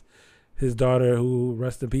night his daughter, who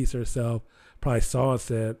rest in peace herself, probably saw and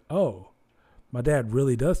said, oh, my dad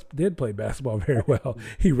really did play basketball very well.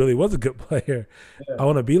 He really was a good player. Yeah. I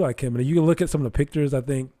want to be like him. And you can look at some of the pictures, I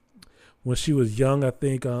think, when she was young, I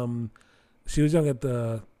think she was young at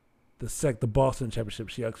the Boston Championship.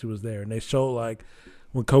 She actually was there. And they showed, like,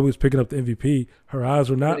 when Kobe was picking up the MVP, her eyes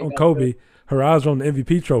were not on Kobe. Her eyes were on the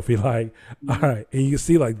MVP trophy. Like, all right. And you can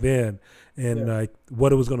see, like, then and, like,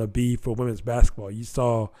 what it was going to be for women's basketball. You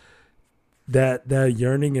saw that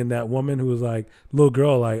yearning in that woman who was, like, little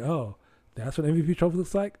girl, like, oh, that's what MVP trophy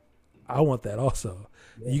looks like? I want that also.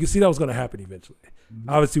 Yeah. You can see that was going to happen eventually. Mm-hmm.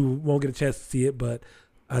 Obviously, we won't get a chance to see it, but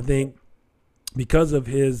I think because of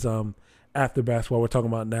his after basketball we're talking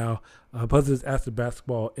about now, because of his after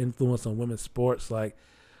basketball influence on women's sports, like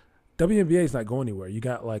WNBA is not going anywhere. You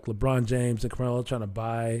got like LeBron James and Carmelo trying to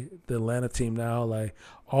buy the Atlanta team now. Like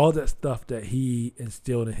all that stuff that he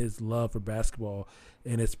instilled in his love for basketball,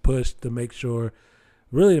 and it's pushed to make sure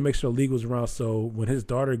the league was around. So when his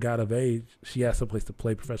daughter got of age, she had someplace to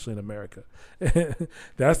play professionally in America.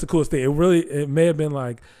 That's the coolest thing. It may have been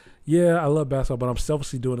like, yeah, I love basketball, but I'm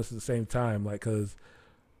selfishly doing this at the same time, like, because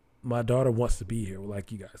my daughter wants to be here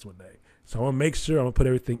like you guys one day. So I want to make sure I'm going to put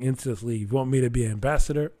everything into this league. If you want me to be an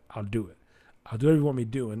ambassador, I'll do it. I'll do whatever you want me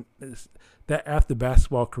to do. And that after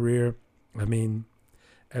basketball career, I mean,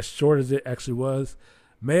 as short as it actually was,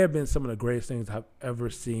 may have been some of the greatest things I've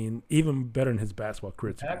ever seen, even better than his basketball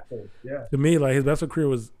career. To me, like, his basketball career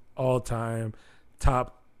was all-time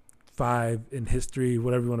top 5 in history,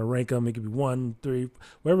 whatever you want to rank him. It could be 1, 3,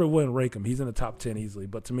 whatever you want to rank him. He's in the top 10 easily.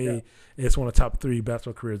 But to me, it's one of the top 3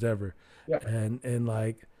 basketball careers ever. Yeah. And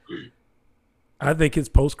like, I think his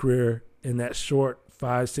post-career in that short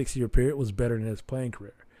 5-6 year period was better than his playing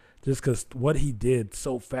career, just because what he did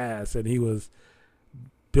so fast, and he was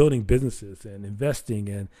building businesses and investing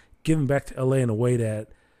and giving back to LA in a way that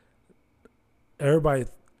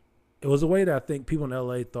it was a way that I think people in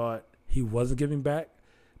LA thought he wasn't giving back,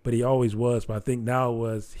 but he always was. But I think now it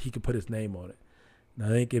was he could put his name on it. And I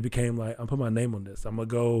think it became like, I'm putting my name on this. I'm going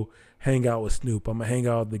to go hang out with Snoop. I'm going to hang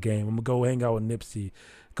out at the game. I'm going to go hang out with Nipsey.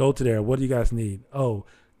 Go to there. What do you guys need? Oh,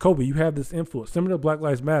 Kobe, you have this influence. Similar to Black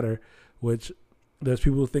Lives Matter, which there's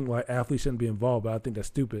people who think like athletes shouldn't be involved, but I think that's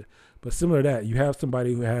stupid. But similar to that, you have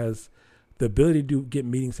somebody who has the ability to get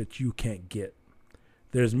meetings that you can't get.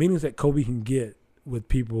 There's meetings that Kobe can get with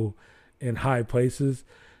people in high places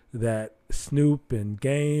that Snoop and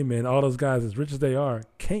Game and all those guys, as rich as they are,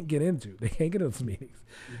 can't get into. They can't get into those meetings.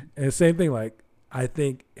 And same thing, like, I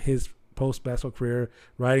think his post-basketball career,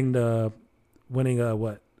 winning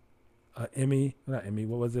Emmy, not Emmy,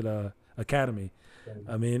 what was it, Academy.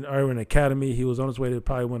 I mean, or an Academy, he was on his way to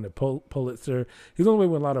probably win the Pulitzer. He's on the way to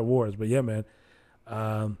win a lot of awards, but yeah, man,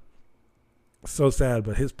 so sad,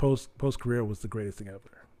 but his post-career was the greatest thing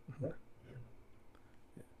ever.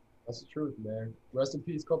 That's the truth, man. Rest in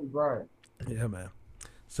peace, Kobe Bryant. Yeah, man.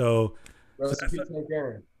 So Rest in peace, Hank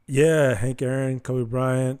Aaron. Yeah, Hank Aaron, Kobe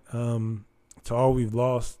Bryant. To all we've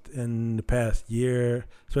lost in the past year,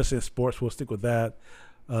 especially in sports, we'll stick with that.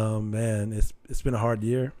 Man, it's been a hard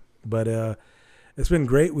year, but it's been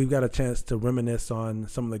great. We've got a chance to reminisce on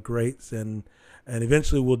some of the greats, and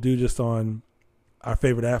eventually we'll do just on our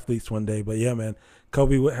favorite athletes one day. But yeah, man,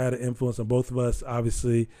 Kobe had an influence on both of us.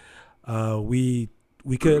 Obviously,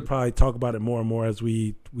 we could probably talk about it more and more as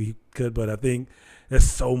we could, but I think there's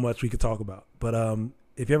so much we could talk about. But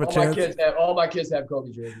if you have a chance, all my kids have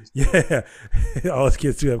Kobe jerseys. Yeah, all his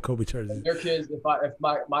kids do have Kobe jerseys. Their kids, if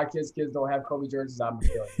my kids don't have Kobe jerseys, I'm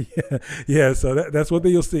feeling. Yeah. So that's what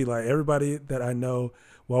you'll see. Like, everybody that I know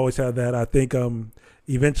will always have that. I think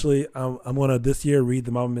eventually I'm gonna this year read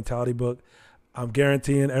the Mamba Mentality book. I'm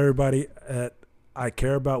guaranteeing everybody that I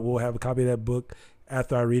care about will have a copy of that book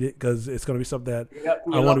after I read it, because it's gonna be something that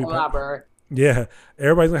I want to be. Library. Yeah,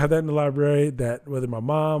 everybody's gonna have that in the library. That whether my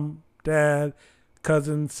mom, dad,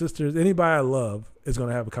 cousins, sisters, anybody I love is going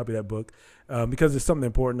to have a copy of that book, because it's something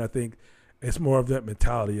important. I think it's more of that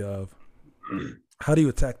mentality of how do you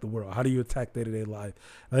attack the world? How do you attack day-to-day life?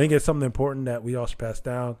 I think it's something important that we all should pass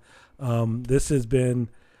down. This has been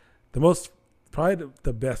probably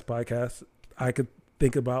the best podcast I could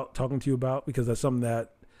think about talking to you about, because that's something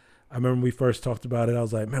that I remember when we first talked about it. I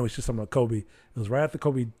was like, man, we should something about Kobe. It was right after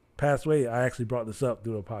Kobe passed away. I actually brought this up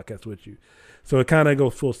doing a podcast with you. So it kind of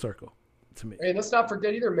goes full circle to me. Hey, let's not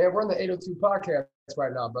forget either, man. We're on the 802 podcast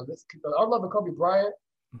right now, brother. Our love of Kobe Bryant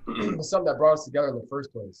was something that brought us together in the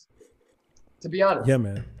first place. To be honest. Yeah,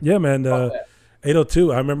 man.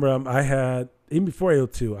 802. I remember I had, even before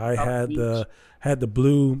 802, I had the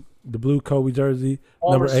blue Kobe jersey,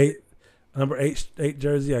 Palmer number eight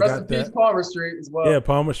jersey. Rest in peace, Palmer Street as well. Yeah,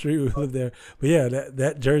 Palmer Street. We lived there. But yeah,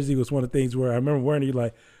 that jersey was one of the things where I remember wearing it. You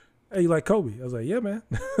like, hey, you like Kobe? I was like, yeah, man.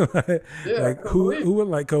 Like, who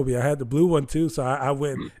wouldn't like Kobe? I had the blue one too, so I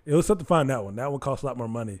went. It was something to find that one. That one cost a lot more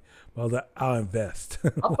money. But I was like, I'll invest. I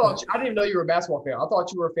didn't even know you were a basketball fan. I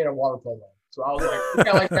thought you were a fan of water polo. So I was like, you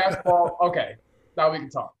got like basketball? Okay, now we can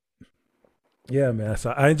talk. Yeah, man.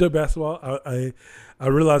 So I enjoy basketball. I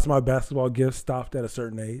realized my basketball gift stopped at a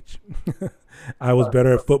certain age. I was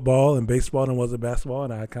better at football and baseball than was at basketball,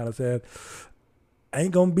 and I kind of said, I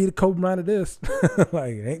ain't gonna be the Kobe Bryant of this.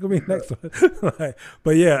 Like, I ain't gonna be the next one. Like,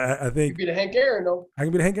 but yeah, I think you be the Hank Aaron though. I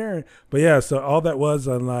can be the Hank Aaron. But yeah, so all that was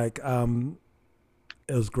it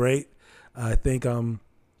was great. I think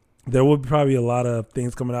there will be probably a lot of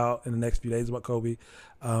things coming out in the next few days about Kobe.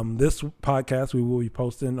 This podcast we will be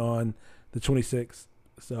posting on the 26th.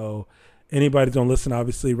 So anybody's gonna listen,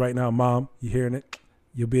 obviously right now, Mom, you hearing it?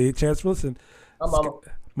 You'll be a chance to listen.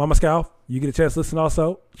 Mama Scow, you get a chance to listen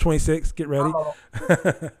also. 26, get ready.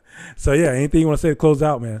 So yeah, anything you want to say to close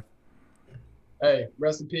out, man? Hey,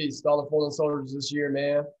 rest in peace to all the fallen soldiers this year,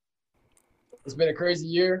 man. It's been a crazy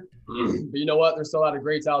year, but you know what? There's still a lot of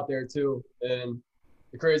greats out there too. And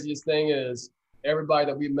the craziest thing is everybody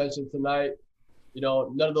that we mentioned tonight, you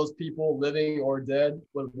know, none of those people, living or dead,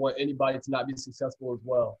 would want anybody to not be successful as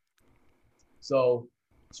well. So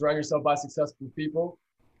surround yourself by successful people,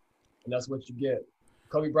 and that's what you get.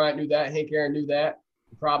 Kobe Bryant knew that. Hank Aaron knew that.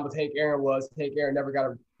 The problem with Hank Aaron was Hank Aaron never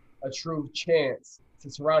got a true chance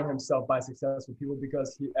to surround himself by successful people,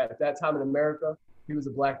 because at that time in America, he was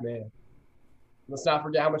a black man. Let's not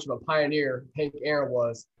forget how much of a pioneer Hank Aaron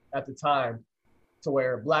was at the time, to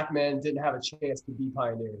where black men didn't have a chance to be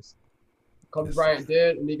pioneers. Kobe Bryant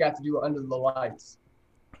did, and he got to do it under the lights.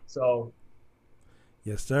 So,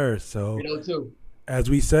 yes, sir. So, 802. As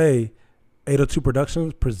we say, 802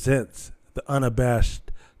 Productions presents the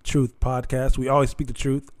Unabashed Truth Podcast. We always speak the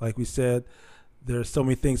truth. Like we said, there's so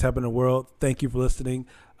many things happening in the world. Thank you for listening.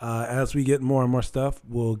 As we get more and more stuff,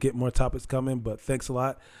 we'll get more topics coming. But thanks a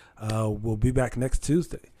lot. We'll be back next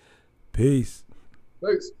Tuesday. Peace.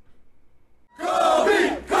 Peace.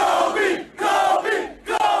 Kobe!